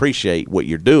saying I appreciate what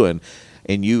you're doing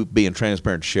and you being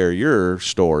transparent to share your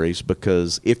stories,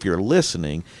 because if you're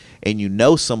listening and you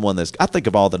know someone I think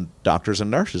of all the doctors and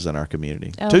nurses in our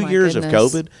community. Oh, 2 my years of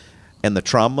goodness. COVID and the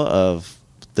trauma of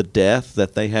the death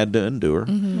that they had to endure.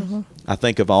 I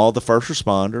think of all the first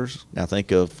responders. I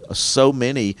think of so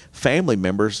many family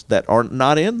members that are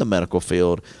not in the medical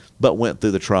field but went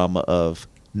through the trauma of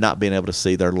not being able to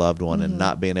see their loved one and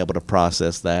not being able to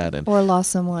process that, and Or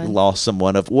lost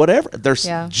someone. of whatever. There's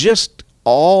just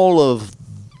all of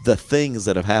the things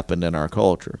that have happened in our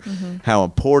culture, how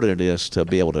important it is to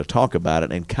be able to talk about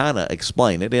it and kind of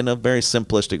explain it in a very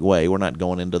simplistic way. We're not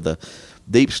going into the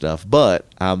deep stuff, but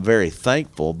I'm very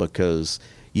thankful because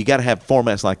you got to have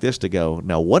formats like this to go,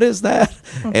 now what is that?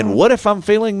 And what if I'm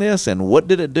feeling this? And what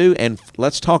did it do? And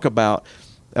let's talk about,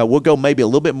 we'll go maybe a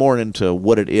little bit more into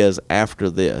what it is after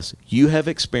this. You have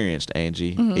experienced,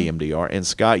 Angie, EMDR, and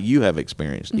Scott, you have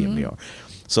experienced EMDR.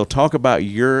 So talk about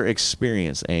your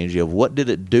experience, Angie, of what did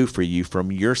it do for you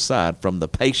from your side, from the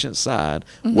patient side.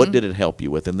 What did it help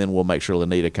you with? And then we'll make sure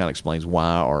Lanita kind of explains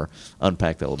why or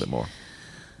unpack that a little bit more.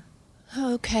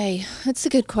 Okay, that's a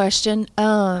good question.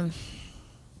 I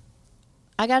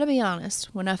got to be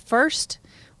honest. When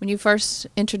you first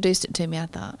introduced it to me, I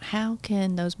thought, how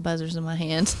can those buzzers in my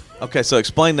hands? Okay, so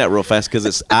explain that real fast, because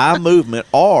it's eye movement,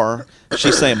 or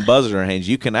she's saying buzzers in her hands.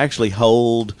 You can actually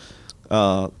hold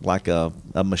like a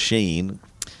machine.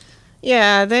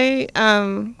 Yeah, they.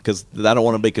 Because I don't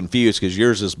want to be confused, because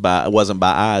yours wasn't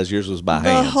by eyes, yours was by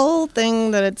hands. The whole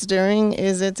thing that it's doing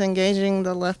is it's engaging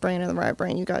the left brain and the right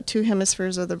brain. You got two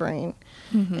hemispheres of the brain,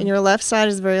 and your left side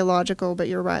is very logical, but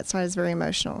your right side is very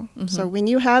emotional. So when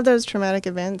you have those traumatic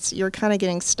events, you're kind of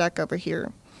getting stuck over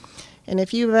here. And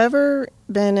if you've ever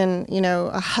been in,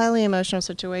 a highly emotional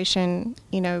situation,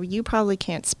 you probably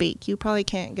can't speak. You probably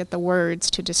can't get the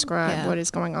words to describe what is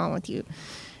going on with you.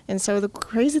 And so the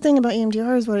crazy thing about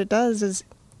EMDR is what it does is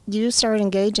you start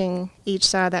engaging each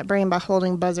side of that brain by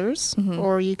holding buzzers,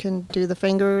 or you can do the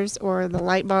fingers or the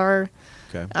light bar.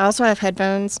 Okay. I also have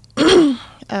headphones.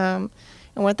 And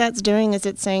what that's doing is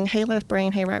it's saying, hey, left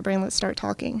brain, hey, right brain, let's start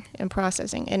talking and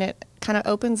processing. And it kind of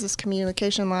opens this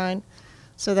communication line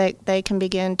so that they can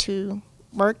begin to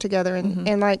work together.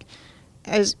 And like,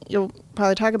 as you'll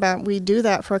probably talk about, we do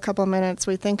that for a couple of minutes.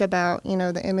 We think about,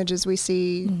 the images we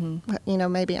see,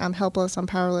 maybe I'm helpless, I'm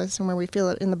powerless, and where we feel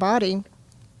it in the body.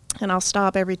 And I'll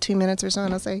stop every 2 minutes or so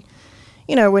and I'll say,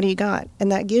 what do you got?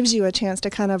 And that gives you a chance to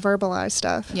kind of verbalize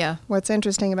stuff. Yeah. What's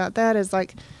interesting about that is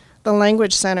like the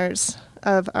language centers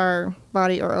of our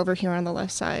body are over here on the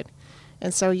left side.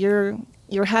 And so you're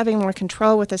having more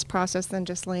control with this process than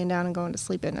just laying down and going to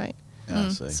sleep at night. I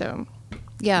see. So,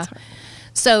 Yeah.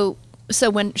 So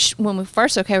when we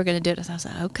first, okay, we're going to do it, I was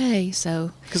like, okay,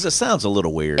 so. Because it sounds a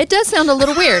little weird. It does sound a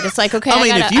little weird. It's like, okay, I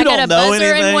mean, if you I got don't a know buzzer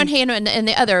in anything- one hand and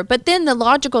the other. But then the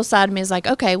logical side of me is like,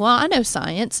 okay, well, I know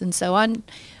science. And so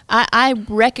I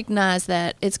recognize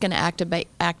that it's going to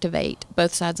activate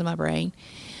both sides of my brain.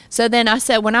 So then I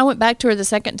said, when I went back to her the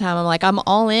second time, I'm like, I'm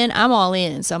all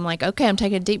in. So I'm like, okay, I'm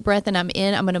taking a deep breath and I'm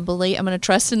in. I'm going to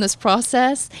trust in this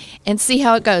process and see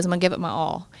how it goes. I'm going to give it my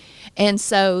all. And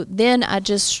so then I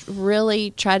just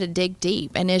really try to dig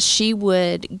deep. And as she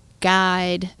would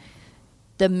guide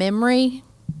the memory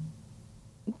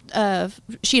of,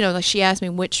 like she asked me,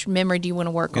 which memory do you want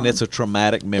to work on? And it's a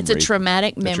traumatic memory. It's a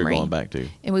traumatic that memory. you're going back to.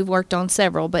 And we've worked on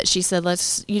several, but she said,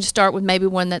 you start with maybe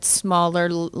one that's smaller,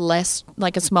 less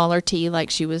like a smaller T, like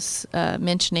she was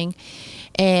mentioning,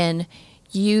 and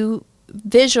you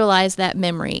visualize that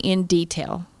memory in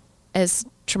detail, as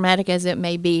traumatic as it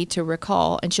may be to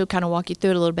recall, and she'll kind of walk you through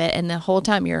it a little bit, and the whole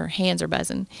time your hands are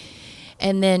buzzing.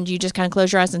 And then you just kind of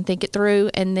close your eyes and think it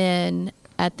through, and then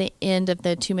at the end of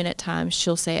the 2-minute time,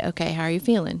 she'll say, okay, how are you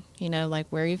feeling? Like,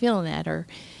 where are you feeling at?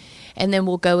 And then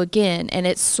we'll go again. And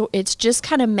it's just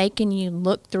kind of making you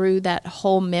look through that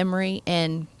whole memory.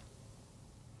 And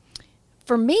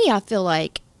for me, I feel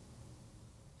like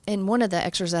in one of the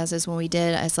exercises when we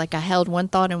did, it's like I held one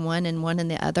thought in one and one in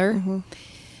the other. Mm-hmm.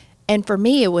 And for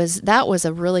me, that was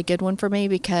a really good one for me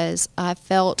because I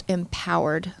felt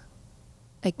empowered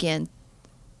again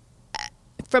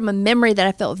from a memory that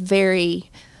I felt very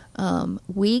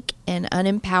weak and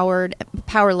unempowered,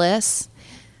 powerless.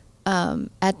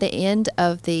 At the end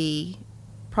of the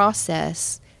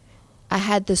process, I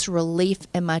had this relief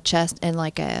in my chest and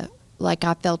like I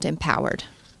felt empowered.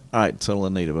 All right, so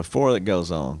Lanita, before it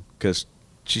goes on, because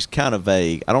she's kind of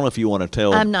vague. I don't know if you want to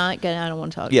tell. I don't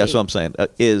want to talk. Yeah, that's what I'm saying.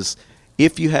 Is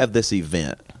if you have this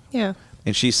event, yeah,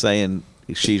 and she's saying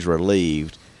she's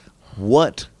relieved,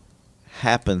 what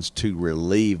happens to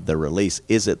relieve the release?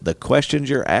 Is it the questions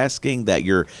you're asking that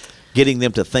you're getting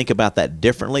them to think about that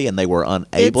differently, and they were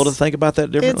unable to think about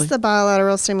that differently? It's the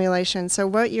bilateral stimulation. So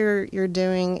what you're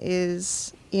doing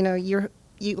is, you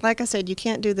like I said, you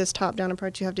can't do this top-down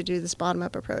approach. You have to do this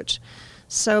bottom-up approach.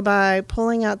 So by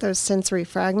pulling out those sensory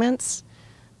fragments,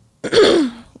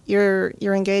 you're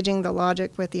engaging the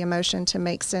logic with the emotion to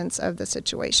make sense of the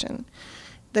situation.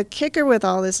 The kicker with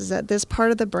all this is that this part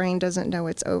of the brain doesn't know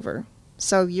it's over.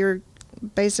 So you're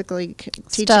basically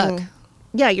teaching. Stuck.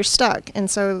 Yeah, you're stuck. And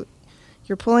so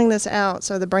you're pulling this out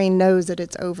so the brain knows that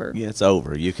it's over. Yeah, it's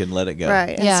over. You can let it go.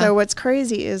 Right. And Yeah. so what's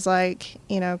crazy is kind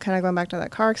of going back to that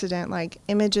car accident,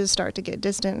 images start to get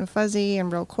distant and fuzzy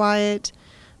and real quiet.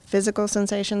 Physical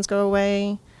sensations go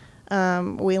away.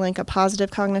 We link a positive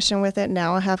cognition with it.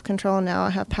 Now I have control. Now I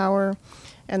have power.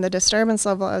 And the disturbance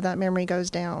level of that memory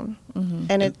goes down. Mm-hmm.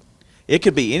 And it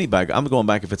could be anybody. I'm going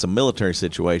back if it's a military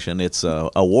situation, it's a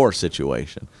war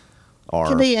situation. Or, it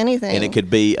could be anything. And it could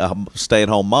be a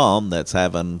stay-at-home mom that's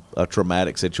having a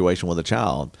traumatic situation with a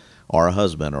child or a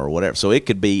husband or whatever. So it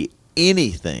could be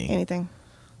anything. Anything.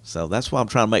 So that's why I'm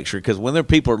trying to make sure, because when there are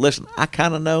people are listening, I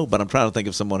kind of know, but I'm trying to think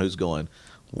of someone who's going,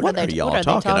 what are y'all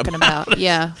talking about?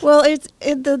 Yeah. Well,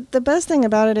 the best thing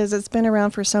about it is it's been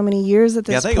around for so many years at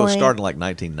this point. Yeah, I think it was started in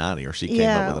 1990, or she came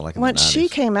up with it in the 90s. Once she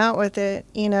came out with it,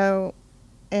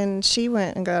 and she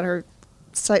went and got her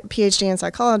PhD in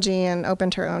psychology and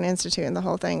opened her own institute and the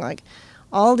whole thing.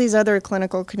 All these other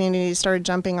clinical communities started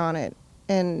jumping on it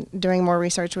and doing more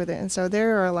research with it. And so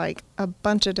there are a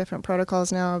bunch of different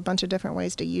protocols now, a bunch of different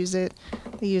ways to use it.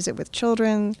 They use it with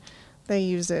children. They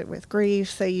use it with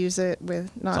grief. They use it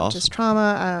with not just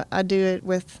trauma. I do it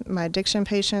with my addiction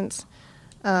patients.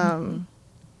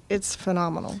 It's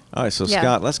phenomenal. All right, so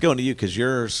Scott, let's go into you because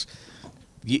yours.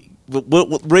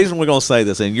 The reason we're going to say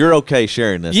this, and you're okay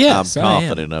sharing this, yes, I'm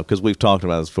confident of, because we've talked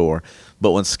about this before.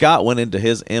 But when Scott went into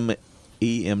his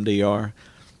EMDR,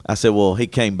 I said, well, he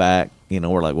came back.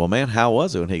 We're like, well, man, how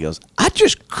was it? And he goes, I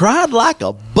just cried like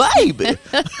a baby.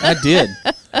 I did.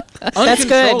 That's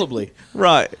good. Uncontrollably.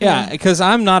 Right. Yeah, because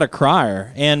I'm not a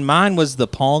crier, and mine was the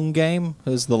Pong game. It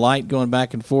was the light going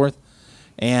back and forth,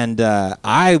 and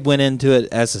I went into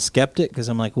it as a skeptic because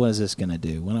I'm like, what is this going to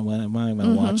do? When am I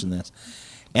watching this?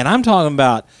 And I'm talking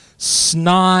about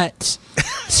snot,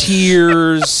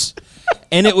 tears,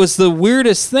 and it was the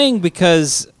weirdest thing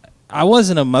because I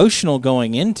wasn't emotional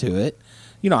going into it.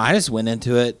 I just went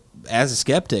into it as a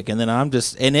skeptic, and then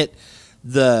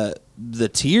the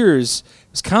tears,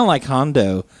 it was kind of like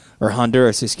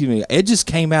Honduras, excuse me. It just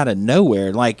came out of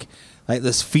nowhere, like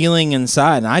this feeling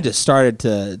inside, and I just started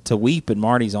to weep in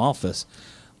Marty's office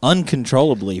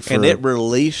uncontrollably. And it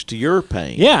released your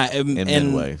pain. Yeah, in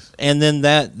many ways. And then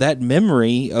that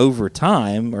memory over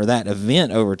time, or that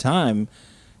event over time,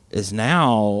 is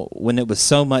now, when it was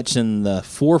so much in the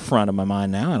forefront of my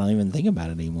mind now, I don't even think about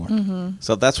it anymore. Mm-hmm.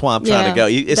 So that's why I'm trying to go.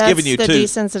 It's that's giving you the two.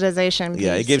 desensitization piece,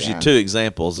 Yeah, it gives you two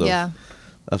examples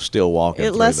of still walking. It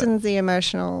through lessens the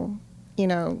emotional,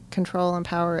 control and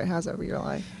power it has over your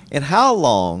life. that. And how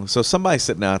long? So somebody's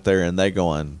sitting out there and they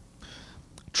going,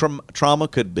 trauma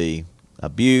could be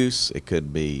abuse, it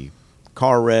could be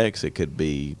car wrecks, it could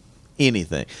be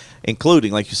anything,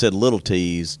 including, like you said, little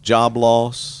T's, job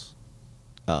loss,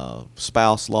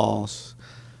 spouse loss,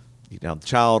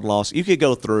 child loss. You could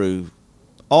go through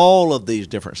all of these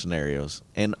different scenarios,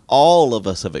 and all of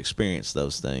us have experienced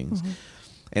those things. Mm-hmm.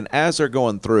 And as they're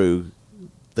going through,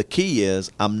 the key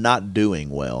is, I'm not doing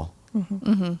well. Mm-hmm.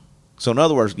 Mm-hmm. So in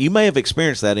other words, you may have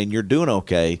experienced that and you're doing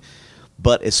okay,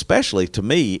 but especially to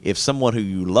me, if someone who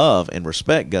you love and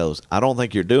respect goes, I don't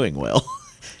think you're doing well.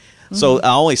 So I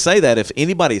always say that if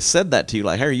anybody said that to you,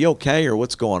 like, hey, are you okay, or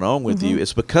what's going on with you,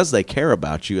 it's because they care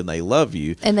about you and they love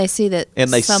you. And they see that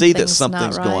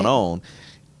something's going on.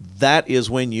 That is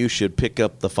when you should pick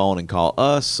up the phone and call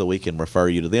us so we can refer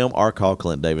you to them, or call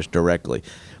Clint Davis directly,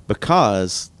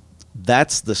 because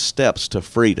that's the steps to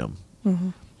freedom.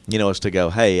 Mm-hmm. Is to go,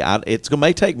 hey,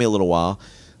 may take me a little while,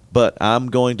 but I'm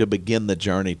going to begin the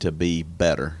journey to be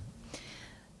better.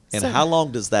 And how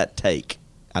long does that take?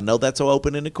 I know that's an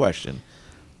open-ended question,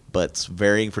 but it's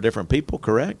varying for different people,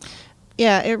 correct?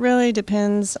 Yeah, it really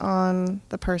depends on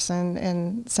the person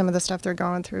and some of the stuff they're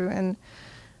going through. And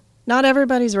not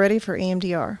everybody's ready for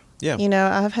EMDR. Yeah.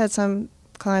 I've had some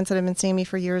clients that have been seeing me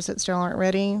for years that still aren't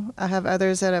ready. I have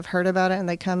others that have heard about it and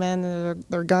they come in and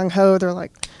they're gung-ho. They're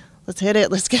like, let's hit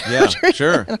it. Let's get it.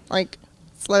 Sure. And I'm like,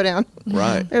 slow down.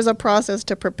 Right. There's a process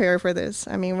to prepare for this.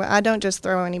 I mean, I don't just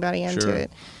throw anybody into it.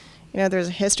 There's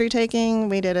a history taking.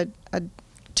 We did a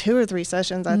 2 or 3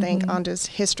 sessions, I think, on just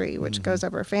history, which goes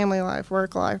over family life,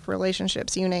 work life,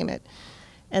 relationships, you name it.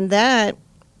 And that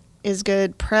is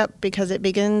good prep because it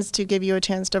begins to give you a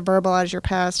chance to verbalize your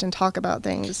past and talk about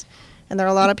things. And there are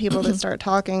a lot of people that start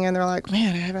talking and they're like,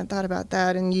 man, I haven't thought about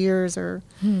that in years, or,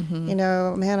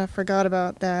 man, I forgot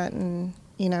about that. And,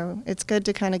 it's good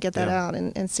to kind of get that out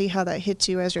and see how that hits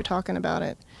you as you're talking about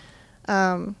it.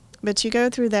 But you go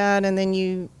through that, and then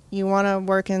you want to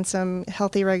work in some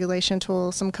healthy regulation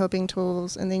tools, some coping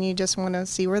tools, and then you just want to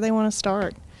see where they want to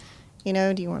start. Do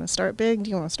you want to start big? Do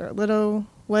you want to start little?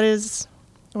 What is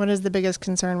the biggest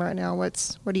concern right now?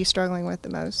 What are you struggling with the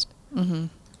most? Mm-hmm.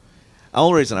 The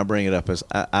only reason I bring it up is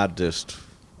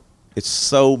it's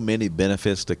so many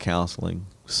benefits to counseling,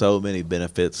 so many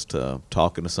benefits to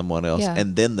talking to someone else,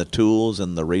 and then the tools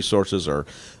and the resources are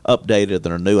updated and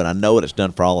are new. And I know what it's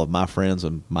done for all of my friends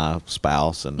and my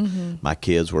spouse and my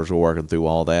kids, where we're working through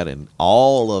all that, and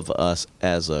all of us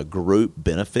as a group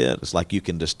benefit. It's like you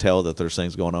can just tell that there's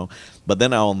things going on. But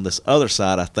then on this other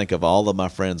side, I think of all of my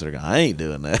friends that are going, I ain't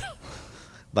doing that.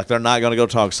 Like, they're not going to go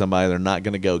talk to somebody. They're not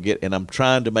going to go get, and I'm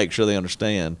trying to make sure they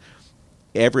understand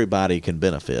everybody can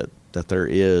benefit, that there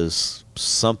is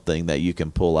something that you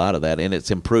can pull out of that, and it's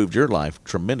improved your life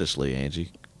tremendously,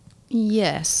 Angie.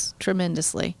 Yes,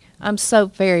 tremendously. I'm so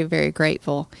very, very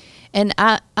grateful. And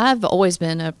I've always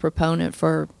been a proponent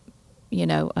for,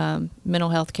 mental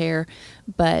health care,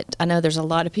 but I know there's a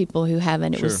lot of people who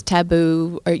haven't. It was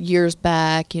taboo years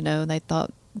back. They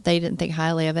didn't think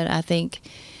highly of it. I think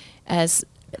as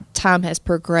time has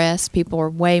progressed, people are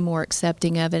way more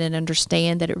accepting of it and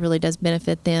understand that it really does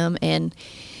benefit them. And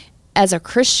as a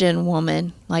Christian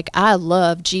woman, like, I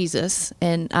love Jesus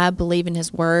and I believe in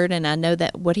his word, and I know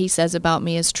that what he says about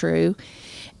me is true.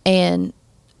 And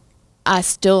I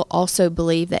still also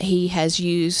believe that he has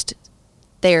used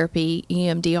therapy,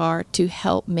 EMDR, to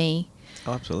help me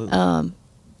to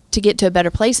get to a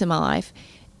better place in my life.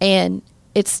 And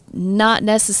it's not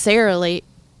necessarily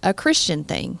a Christian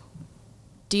thing.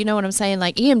 Do you know what I'm saying?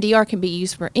 Like, EMDR can be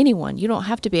used for anyone. You don't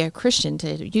have to be a Christian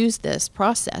to use this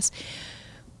process.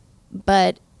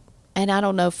 But, and I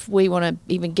don't know if we want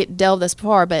to even delve this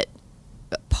far, but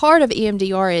part of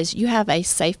EMDR is you have a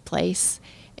safe place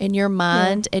in your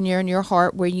mind and you're in your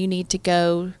heart where you need to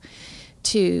go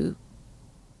to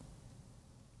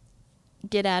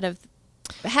get out of,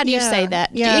 how do you say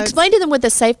that? Yeah, Explain to them what the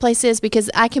safe place is, because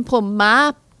I can pull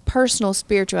my personal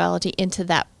spirituality into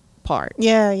that part.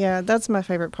 Yeah, that's my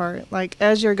favorite part. Like,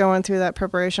 as you're going through that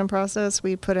preparation process,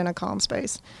 we put in a calm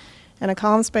space. And a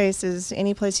calm space is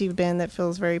any place you've been that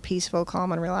feels very peaceful,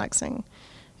 calm, and relaxing.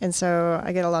 And so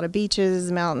I get a lot of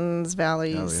beaches, mountains,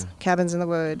 valleys, cabins in the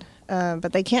wood.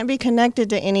 But they can't be connected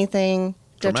to anything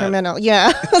detrimental.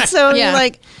 Yeah. So,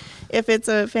 like, if it's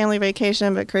a family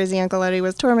vacation but crazy Uncle Eddie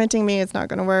was tormenting me, it's not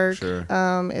going to work. Sure.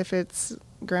 If it's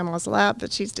grandma's lap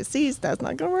but she's deceased, that's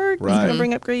not going to work. Right. It's going to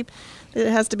bring up grief. It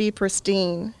has to be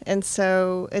pristine. And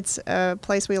so it's a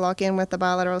place we lock in with the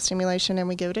bilateral stimulation, and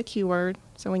we give it a cue word.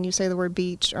 So when you say the word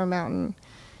beach or mountain,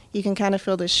 you can kind of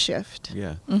feel this shift.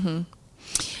 Yeah. Mm-hmm.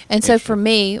 And so for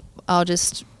me, I'll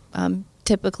just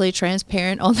typically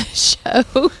transparent on the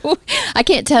show. I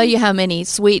can't tell you how many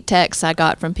sweet texts I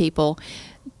got from people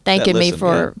thanking me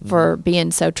for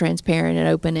being so transparent and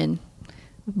open and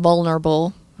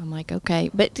vulnerable. I'm like,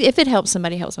 okay. But if it helps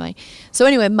somebody, helps somebody. So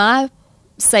anyway, my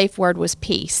safe word was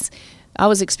peace. I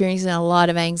was experiencing a lot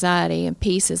of anxiety, and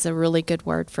peace is a really good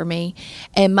word for me.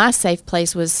 And my safe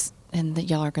place was, and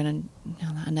y'all are going to,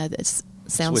 I know this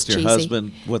sounds cheesy. With your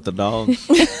husband with the dogs?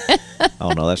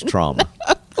 Oh, no, that's trauma.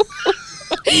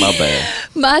 My bad.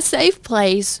 My safe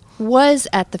place was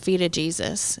at the feet of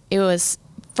Jesus. It was,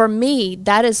 for me,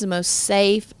 that is the most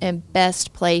safe and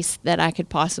best place that I could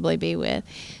possibly be with.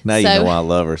 Now you know I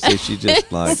love her. See, she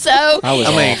just like.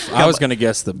 I was going to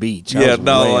guess the beach.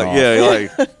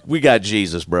 Like we got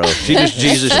Jesus, bro. She just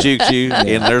Jesus juked you,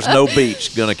 and there's no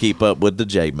beach gonna keep up with the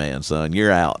J-Man, son.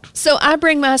 You're out. So I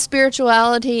bring my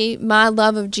spirituality, my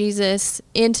love of Jesus,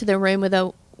 into the room with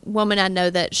a woman I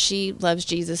know that she loves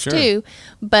Jesus too,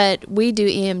 but we do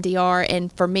EMDR,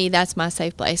 and for me, that's my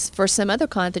safe place. For some other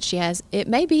client that she has, it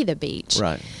may be the beach.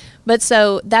 Right. But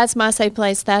so that's my safe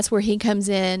place. That's where he comes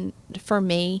in for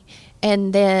me.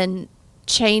 And then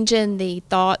changing the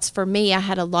thoughts. For me, I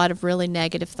had a lot of really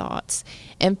negative thoughts.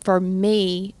 And for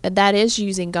me, that is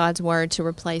using God's word to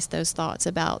replace those thoughts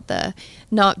about the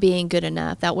not being good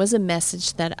enough. That was a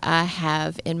message that I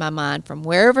have in my mind from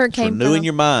wherever it came from. Renewing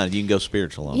your mind, you can go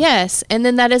spiritual on it. Yes. And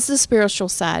then that is the spiritual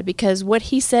side, because what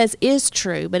he says is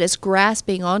true, but it's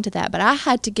grasping onto that. But I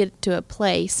had to get to a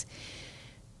place,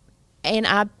 and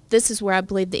this is where I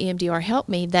believe the EMDR helped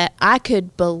me, that I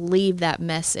could believe that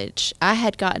message. I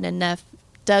had gotten enough,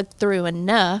 dug through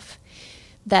enough,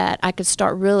 that I could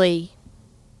start really,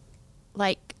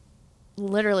 like,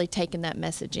 literally taking that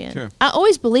message in. Sure. I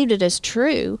always believed it as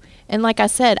true. And like I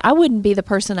said, I wouldn't be the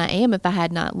person I am if I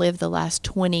had not lived the last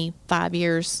 25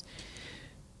 years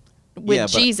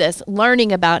with Jesus,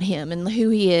 learning about him and who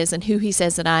he is and who he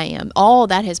says that I am. All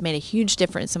that has made a huge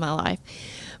difference in my life.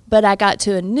 But I got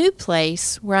to a new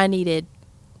place where I needed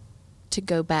to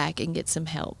go back and get some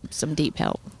help, some deep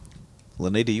help.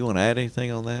 Lanita, you want to add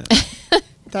anything on that?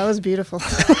 That was beautiful.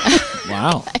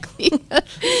 Wow.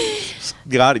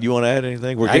 God, you want to add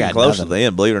anything? We're getting close to the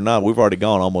end. Believe it or not, we've already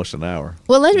gone almost an hour.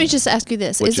 Well, let me just ask you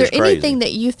this. Which is there is crazy. anything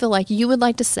that you feel like you would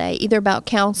like to say, either about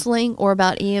counseling or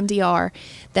about EMDR,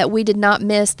 that we did not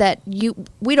miss, that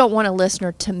we don't want a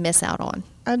listener to miss out on?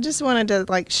 I just wanted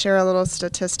to share a little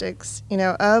statistics.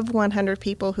 Of 100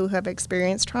 people who have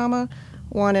experienced trauma,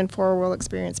 1 in 4 will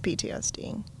experience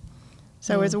PTSD.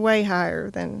 So it's way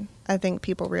higher than I think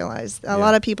people realize. A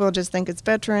lot of people just think it's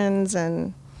veterans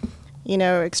and,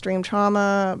 extreme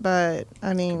trauma, but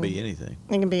I mean, It can be anything.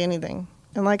 It can be anything.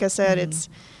 And like I said, it's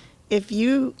if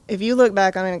you look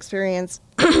back on an experience,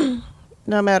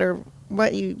 no matter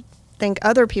what you think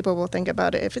other people will think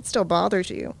about it, if it still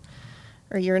bothers you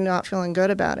or you're not feeling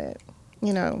good about it,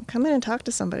 come in and talk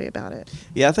to somebody about it.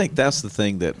 Yeah, I think that's the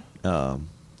thing that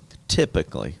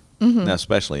typically, now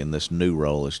especially in this new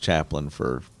role as chaplain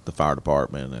for the fire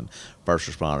department and first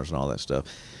responders and all that stuff,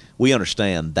 we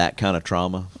understand that kind of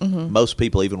trauma. Most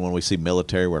people, even when we see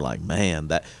military, we're like, man,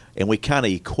 that, and we kind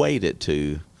of equate it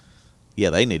to,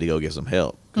 yeah, they need to go get some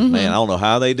help. Man, I don't know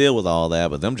how they deal with all that,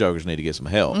 but them jokers need to get some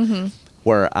help.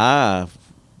 Where I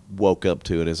woke up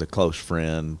to it as a close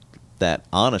friend, that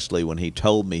honestly, when he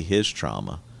told me his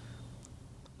trauma,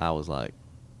 I was like,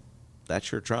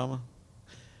 that's your trauma?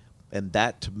 And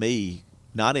that to me,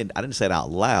 I didn't say it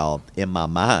out loud in my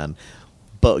mind,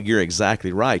 but you're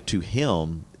exactly right. To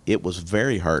him, it was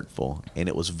very hurtful and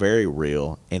it was very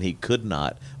real, and he could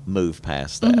not move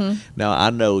past that. Now, I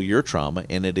know your trauma,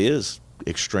 and it is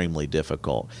extremely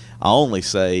difficult. I only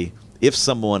say if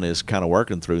someone is kind of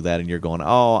working through that and you're going,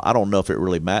 oh, I don't know if it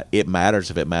really it matters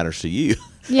if it matters to you.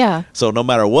 Yeah. So no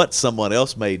matter what someone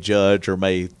else may judge or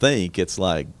may think, it's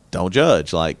like, don't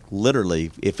judge. Like,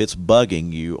 literally, if it's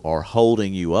bugging you or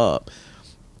holding you up,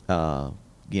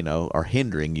 or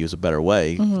hindering you is a better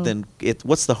way, then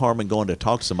what's the harm in going to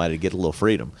talk to somebody to get a little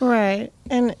freedom? Right.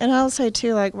 And I'll say,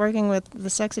 too, like, working with the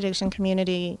sex addiction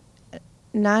community,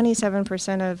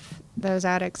 97% of those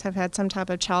addicts have had some type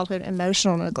of childhood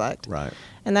emotional neglect. Right.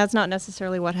 And that's not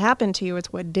necessarily what happened to you,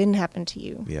 it's what didn't happen to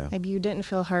you. Yeah. Maybe you didn't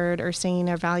feel heard or seen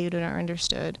or valued or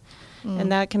understood.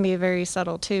 And that can be very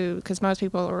subtle, too, because most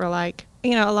people are like,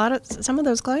 some of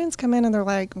those clients come in and they're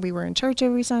like, we were in church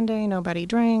every Sunday, nobody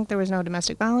drank, there was no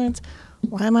domestic violence.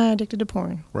 Why am I addicted to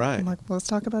porn? Right. I'm like, well, let's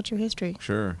talk about your history.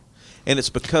 Sure. And it's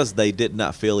because they did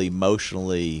not feel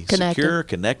emotionally secure,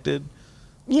 connected.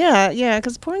 Yeah,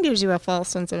 because porn gives you a false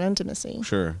sense of intimacy.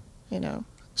 Sure.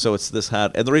 So it's this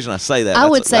high, and the reason I say that, I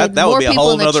would say that more would be a people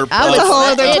whole in the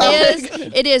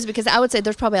other. It is because I would say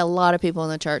there's probably a lot of people in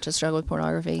the church that struggle with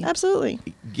pornography. Absolutely.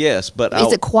 Yes, but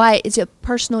Is it quiet? Is it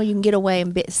personal? You can get away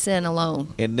and sin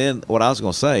alone. And then what I was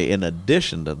going to say, in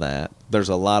addition to that, there's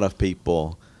a lot of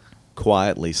people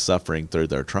quietly suffering through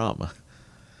their trauma.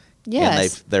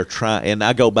 Yes. And they're trying, and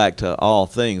I go back to all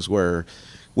things where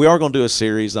we are going to do a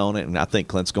series on it, and I think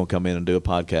Clint's going to come in and do a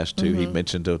podcast too. He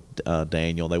mentioned to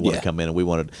Daniel they want to come in, and we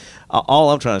wanted. All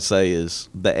I'm trying to say is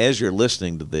that as you're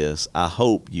listening to this, I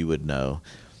hope you would know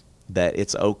that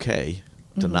it's okay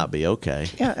to not be okay.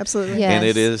 Yeah, absolutely. Yes. And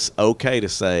it is okay to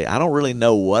say, I don't really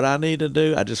know what I need to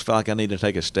do. I just feel like I need to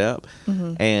take a step.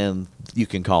 And you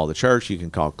can call the church, you can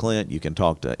call Clint, you can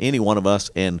talk to any one of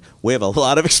us, and we have a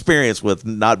lot of experience with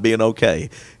not being okay.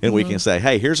 And we can say,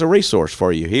 hey, here's a resource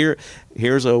for you.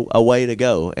 Here's a way to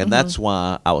go. And that's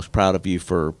why I was proud of you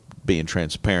for being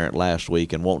transparent last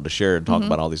week and wanting to share and talk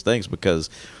about all these things, because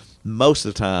most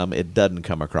of the time it doesn't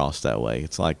come across that way.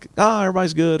 It's like, oh,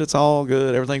 everybody's good. It's all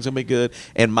good. Everything's going to be good.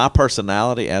 And my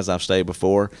personality, as I've stated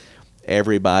before,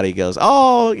 everybody goes,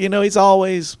 oh, he's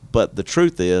always, but the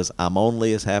truth is I'm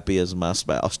only as happy as my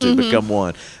spouse to become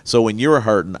one. So when you're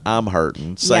hurting, I'm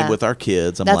hurting. Same with our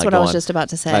kids. That's what I was just about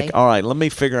to say. Like, all right, let me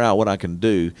figure out what I can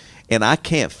do. And I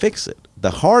can't fix it. The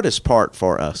hardest part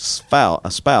for a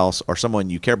spouse or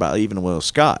someone you care about, even with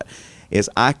Scott,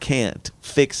 is I can't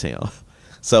fix him.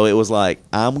 So it was like,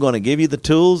 I'm going to give you the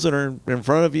tools that are in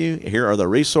front of you. Here are the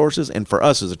resources. And for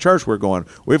us as a church, we're going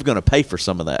to pay for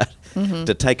some of that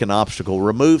to take an obstacle,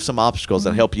 remove some obstacles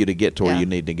that help you to get to where you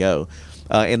need to go.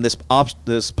 And this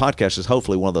podcast is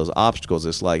hopefully one of those obstacles.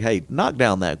 It's like, hey, knock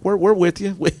down that. We're with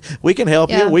you. We can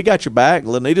help you. We got your back.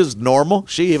 Lanita's normal.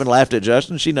 She even laughed at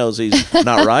Justin. She knows he's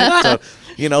not right.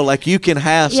 So, like you can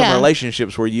have some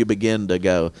relationships where you begin to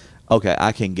go, okay,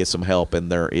 I can get some help, and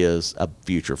there is a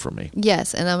future for me.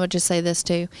 Yes, and I'm going to just say this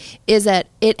too, is that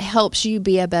it helps you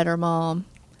be a better mom,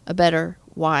 a better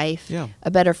wife, a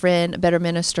better friend, a better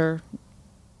minister,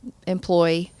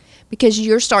 employee, because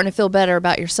you're starting to feel better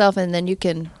about yourself, and then you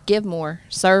can give more,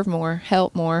 serve more,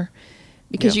 help more,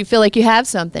 because you feel like you have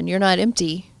something. You're not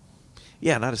empty.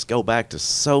 Yeah, and I just go back to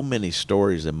so many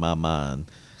stories in my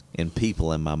mind and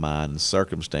people in my mind and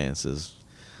circumstances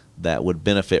that would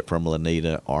benefit from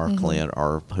Lanita or Clint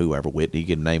or whoever, Whitney, you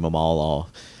can name them all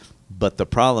off. But the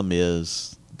problem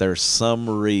is there's some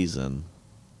reason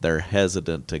they're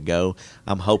hesitant to go.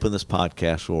 I'm hoping this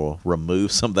podcast will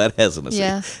remove some of that hesitancy.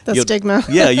 Yeah, the stigma.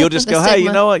 Yeah, you'll just The go, hey, stigma.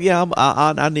 you know what? Yeah,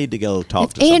 I need to go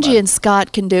talk to Angie somebody. and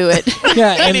Scott can do it.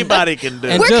 Yeah, and, Anybody can do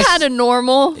and it. We're just- kind of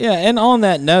normal. yeah, and on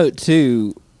that note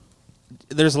too,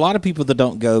 there's a lot of people that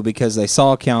don't go because they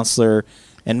saw a counselor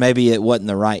and maybe it wasn't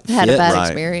the right Had fit. a bad Right.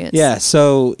 experience. Yeah,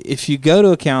 so if you go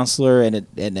to a counselor and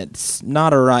it's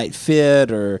not a right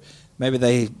fit, or maybe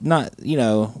they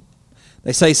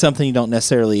they say something you don't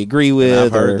necessarily agree with.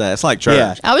 I've heard or, that. It's like church.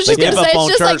 Yeah. I was They just going give to say, up it's on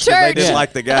just like church 'cause they church. didn't Yeah.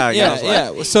 like the guy. Yeah, It's yeah.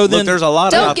 like, So look, then- there's a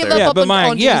lot Don't out give there. up yeah, on but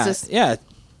mine, Jesus.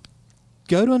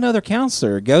 go to another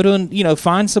counselor. Go to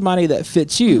find somebody that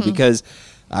fits you, Mm-hmm. because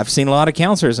I've seen a lot of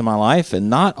counselors in my life, and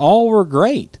not all were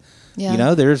great.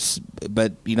 Yeah.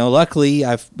 But luckily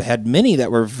I've had many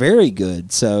that were very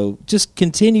good. So just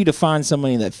continue to find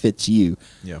somebody that fits you.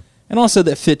 Yeah. And also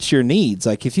that fits your needs.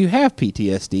 Like if you have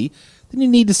PTSD, then you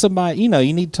need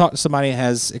to talk to somebody that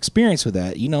has experience with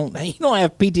that. You don't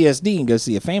have PTSD and go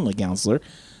see a family counselor,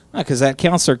 because that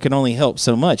counselor can only help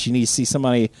so much. You need to see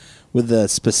somebody with the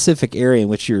specific area in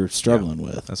which you're struggling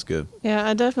with. That's good. Yeah,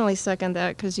 I definitely second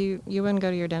that, because you wouldn't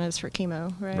go to your dentist for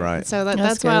chemo, right? Right. So That's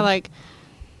that's why, good. like,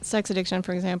 sex addiction,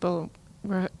 for example,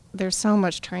 there's so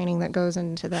much training that goes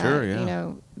into that. Sure, yeah. You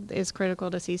know, it's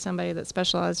critical to see somebody that's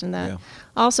specialized in that. Yeah.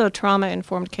 Also,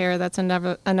 trauma-informed care. That's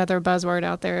another buzzword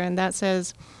out there, and that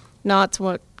says not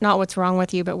what's wrong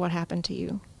with you, but what happened to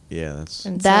you. Yeah, that's.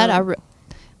 And That so-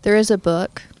 there is a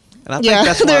book. And I think yeah,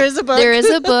 that's why, there is a book. There is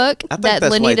a book I think that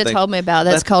that's why Lenita they- told me about.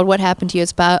 That's that- called "What Happened to You."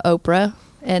 It's by Oprah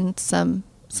and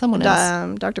someone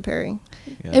else. Dr. Perry.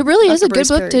 Yeah. It really is Dr. a good Bruce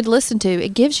book Perry. to listen to.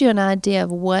 It gives you an idea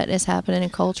of what is happening in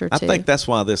culture I too. think that's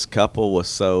why this couple was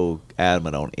so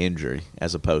adamant on injury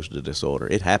as opposed to disorder.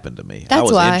 It happened to me. I That's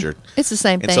was why. injured. It's the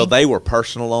same And thing. so they were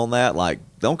personal on that. Like,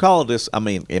 don't call it this. I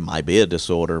mean, it might be a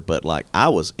disorder, but like I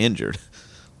was injured,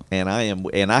 and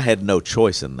I had no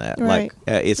choice in that. Right.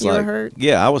 Like, it's You were like, hurt.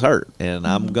 yeah, I was hurt, and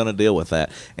I'm gonna deal with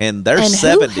that. And they're and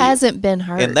 70, who hasn't been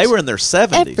hurt? and they were in their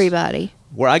 70s. Everybody.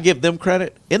 Where I give them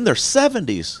credit, in their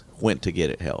 70s went to get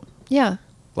it help. Yeah.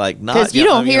 Like not Because you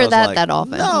know, don't I mean, hear I was that like, that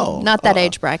often. No, Not that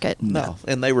age bracket. No,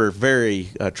 and they were very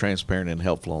transparent and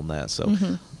helpful on that. So,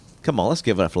 come on, let's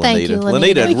give it up for Thank Lenita. you, Lenita.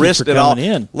 Lenita Thank you risked for it all. coming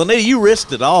in. Lenita, you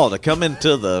risked it all to come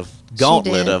into the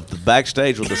gauntlet did. of the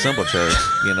backstage with the Simple Church.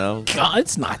 You know, God,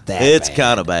 it's not that. it's bad.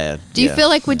 kind of bad. Do you Yeah. feel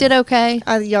like we did okay?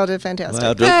 Y'all did fantastic.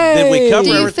 Well, did we cover Do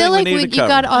you everything feel like we needed to you cover?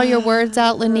 got all your words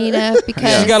out, Lenita?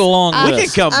 Because You got a long I- we can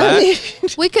list. come I back. mean,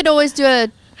 we could always do a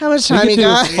how much We time could you do a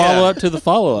got? follow up to the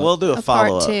follow up. We'll do a A part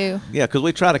follow up. 2. Yeah, because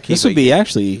we try to keep This would it- be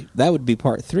actually that would be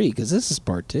part 3 because this is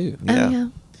part 2. Yeah.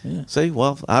 Oh, yeah. See,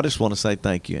 well, I just want to say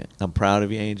thank you. I'm proud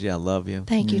of you, Angie. I love you.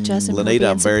 Thank you, Justin. for Lenita, being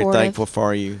I'm very supportive. thankful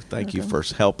for you. Thank you for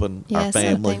helping our Yes, I'm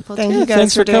family. thankful Thank too. you guys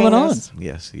thanks for doing coming this.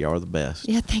 Yes, you are the best.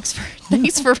 Yeah, thanks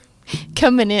for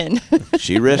coming in.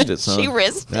 She risked it, son. She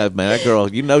risked Man, that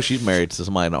girl, you know she's married to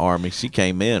somebody in the Army. She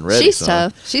came in ready. She's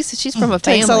son. tough. She's from a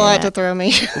family. Takes a lot to that. throw me.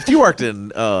 If you worked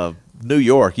in New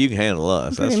York, you can handle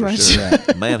us. That's Pretty for much.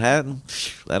 sure. Manhattan,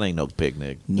 that ain't no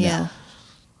picnic. Yeah.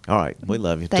 All right, we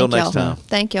love you. Thank Till next y'all. time.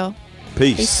 Thank y'all.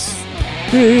 Peace.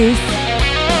 Peace.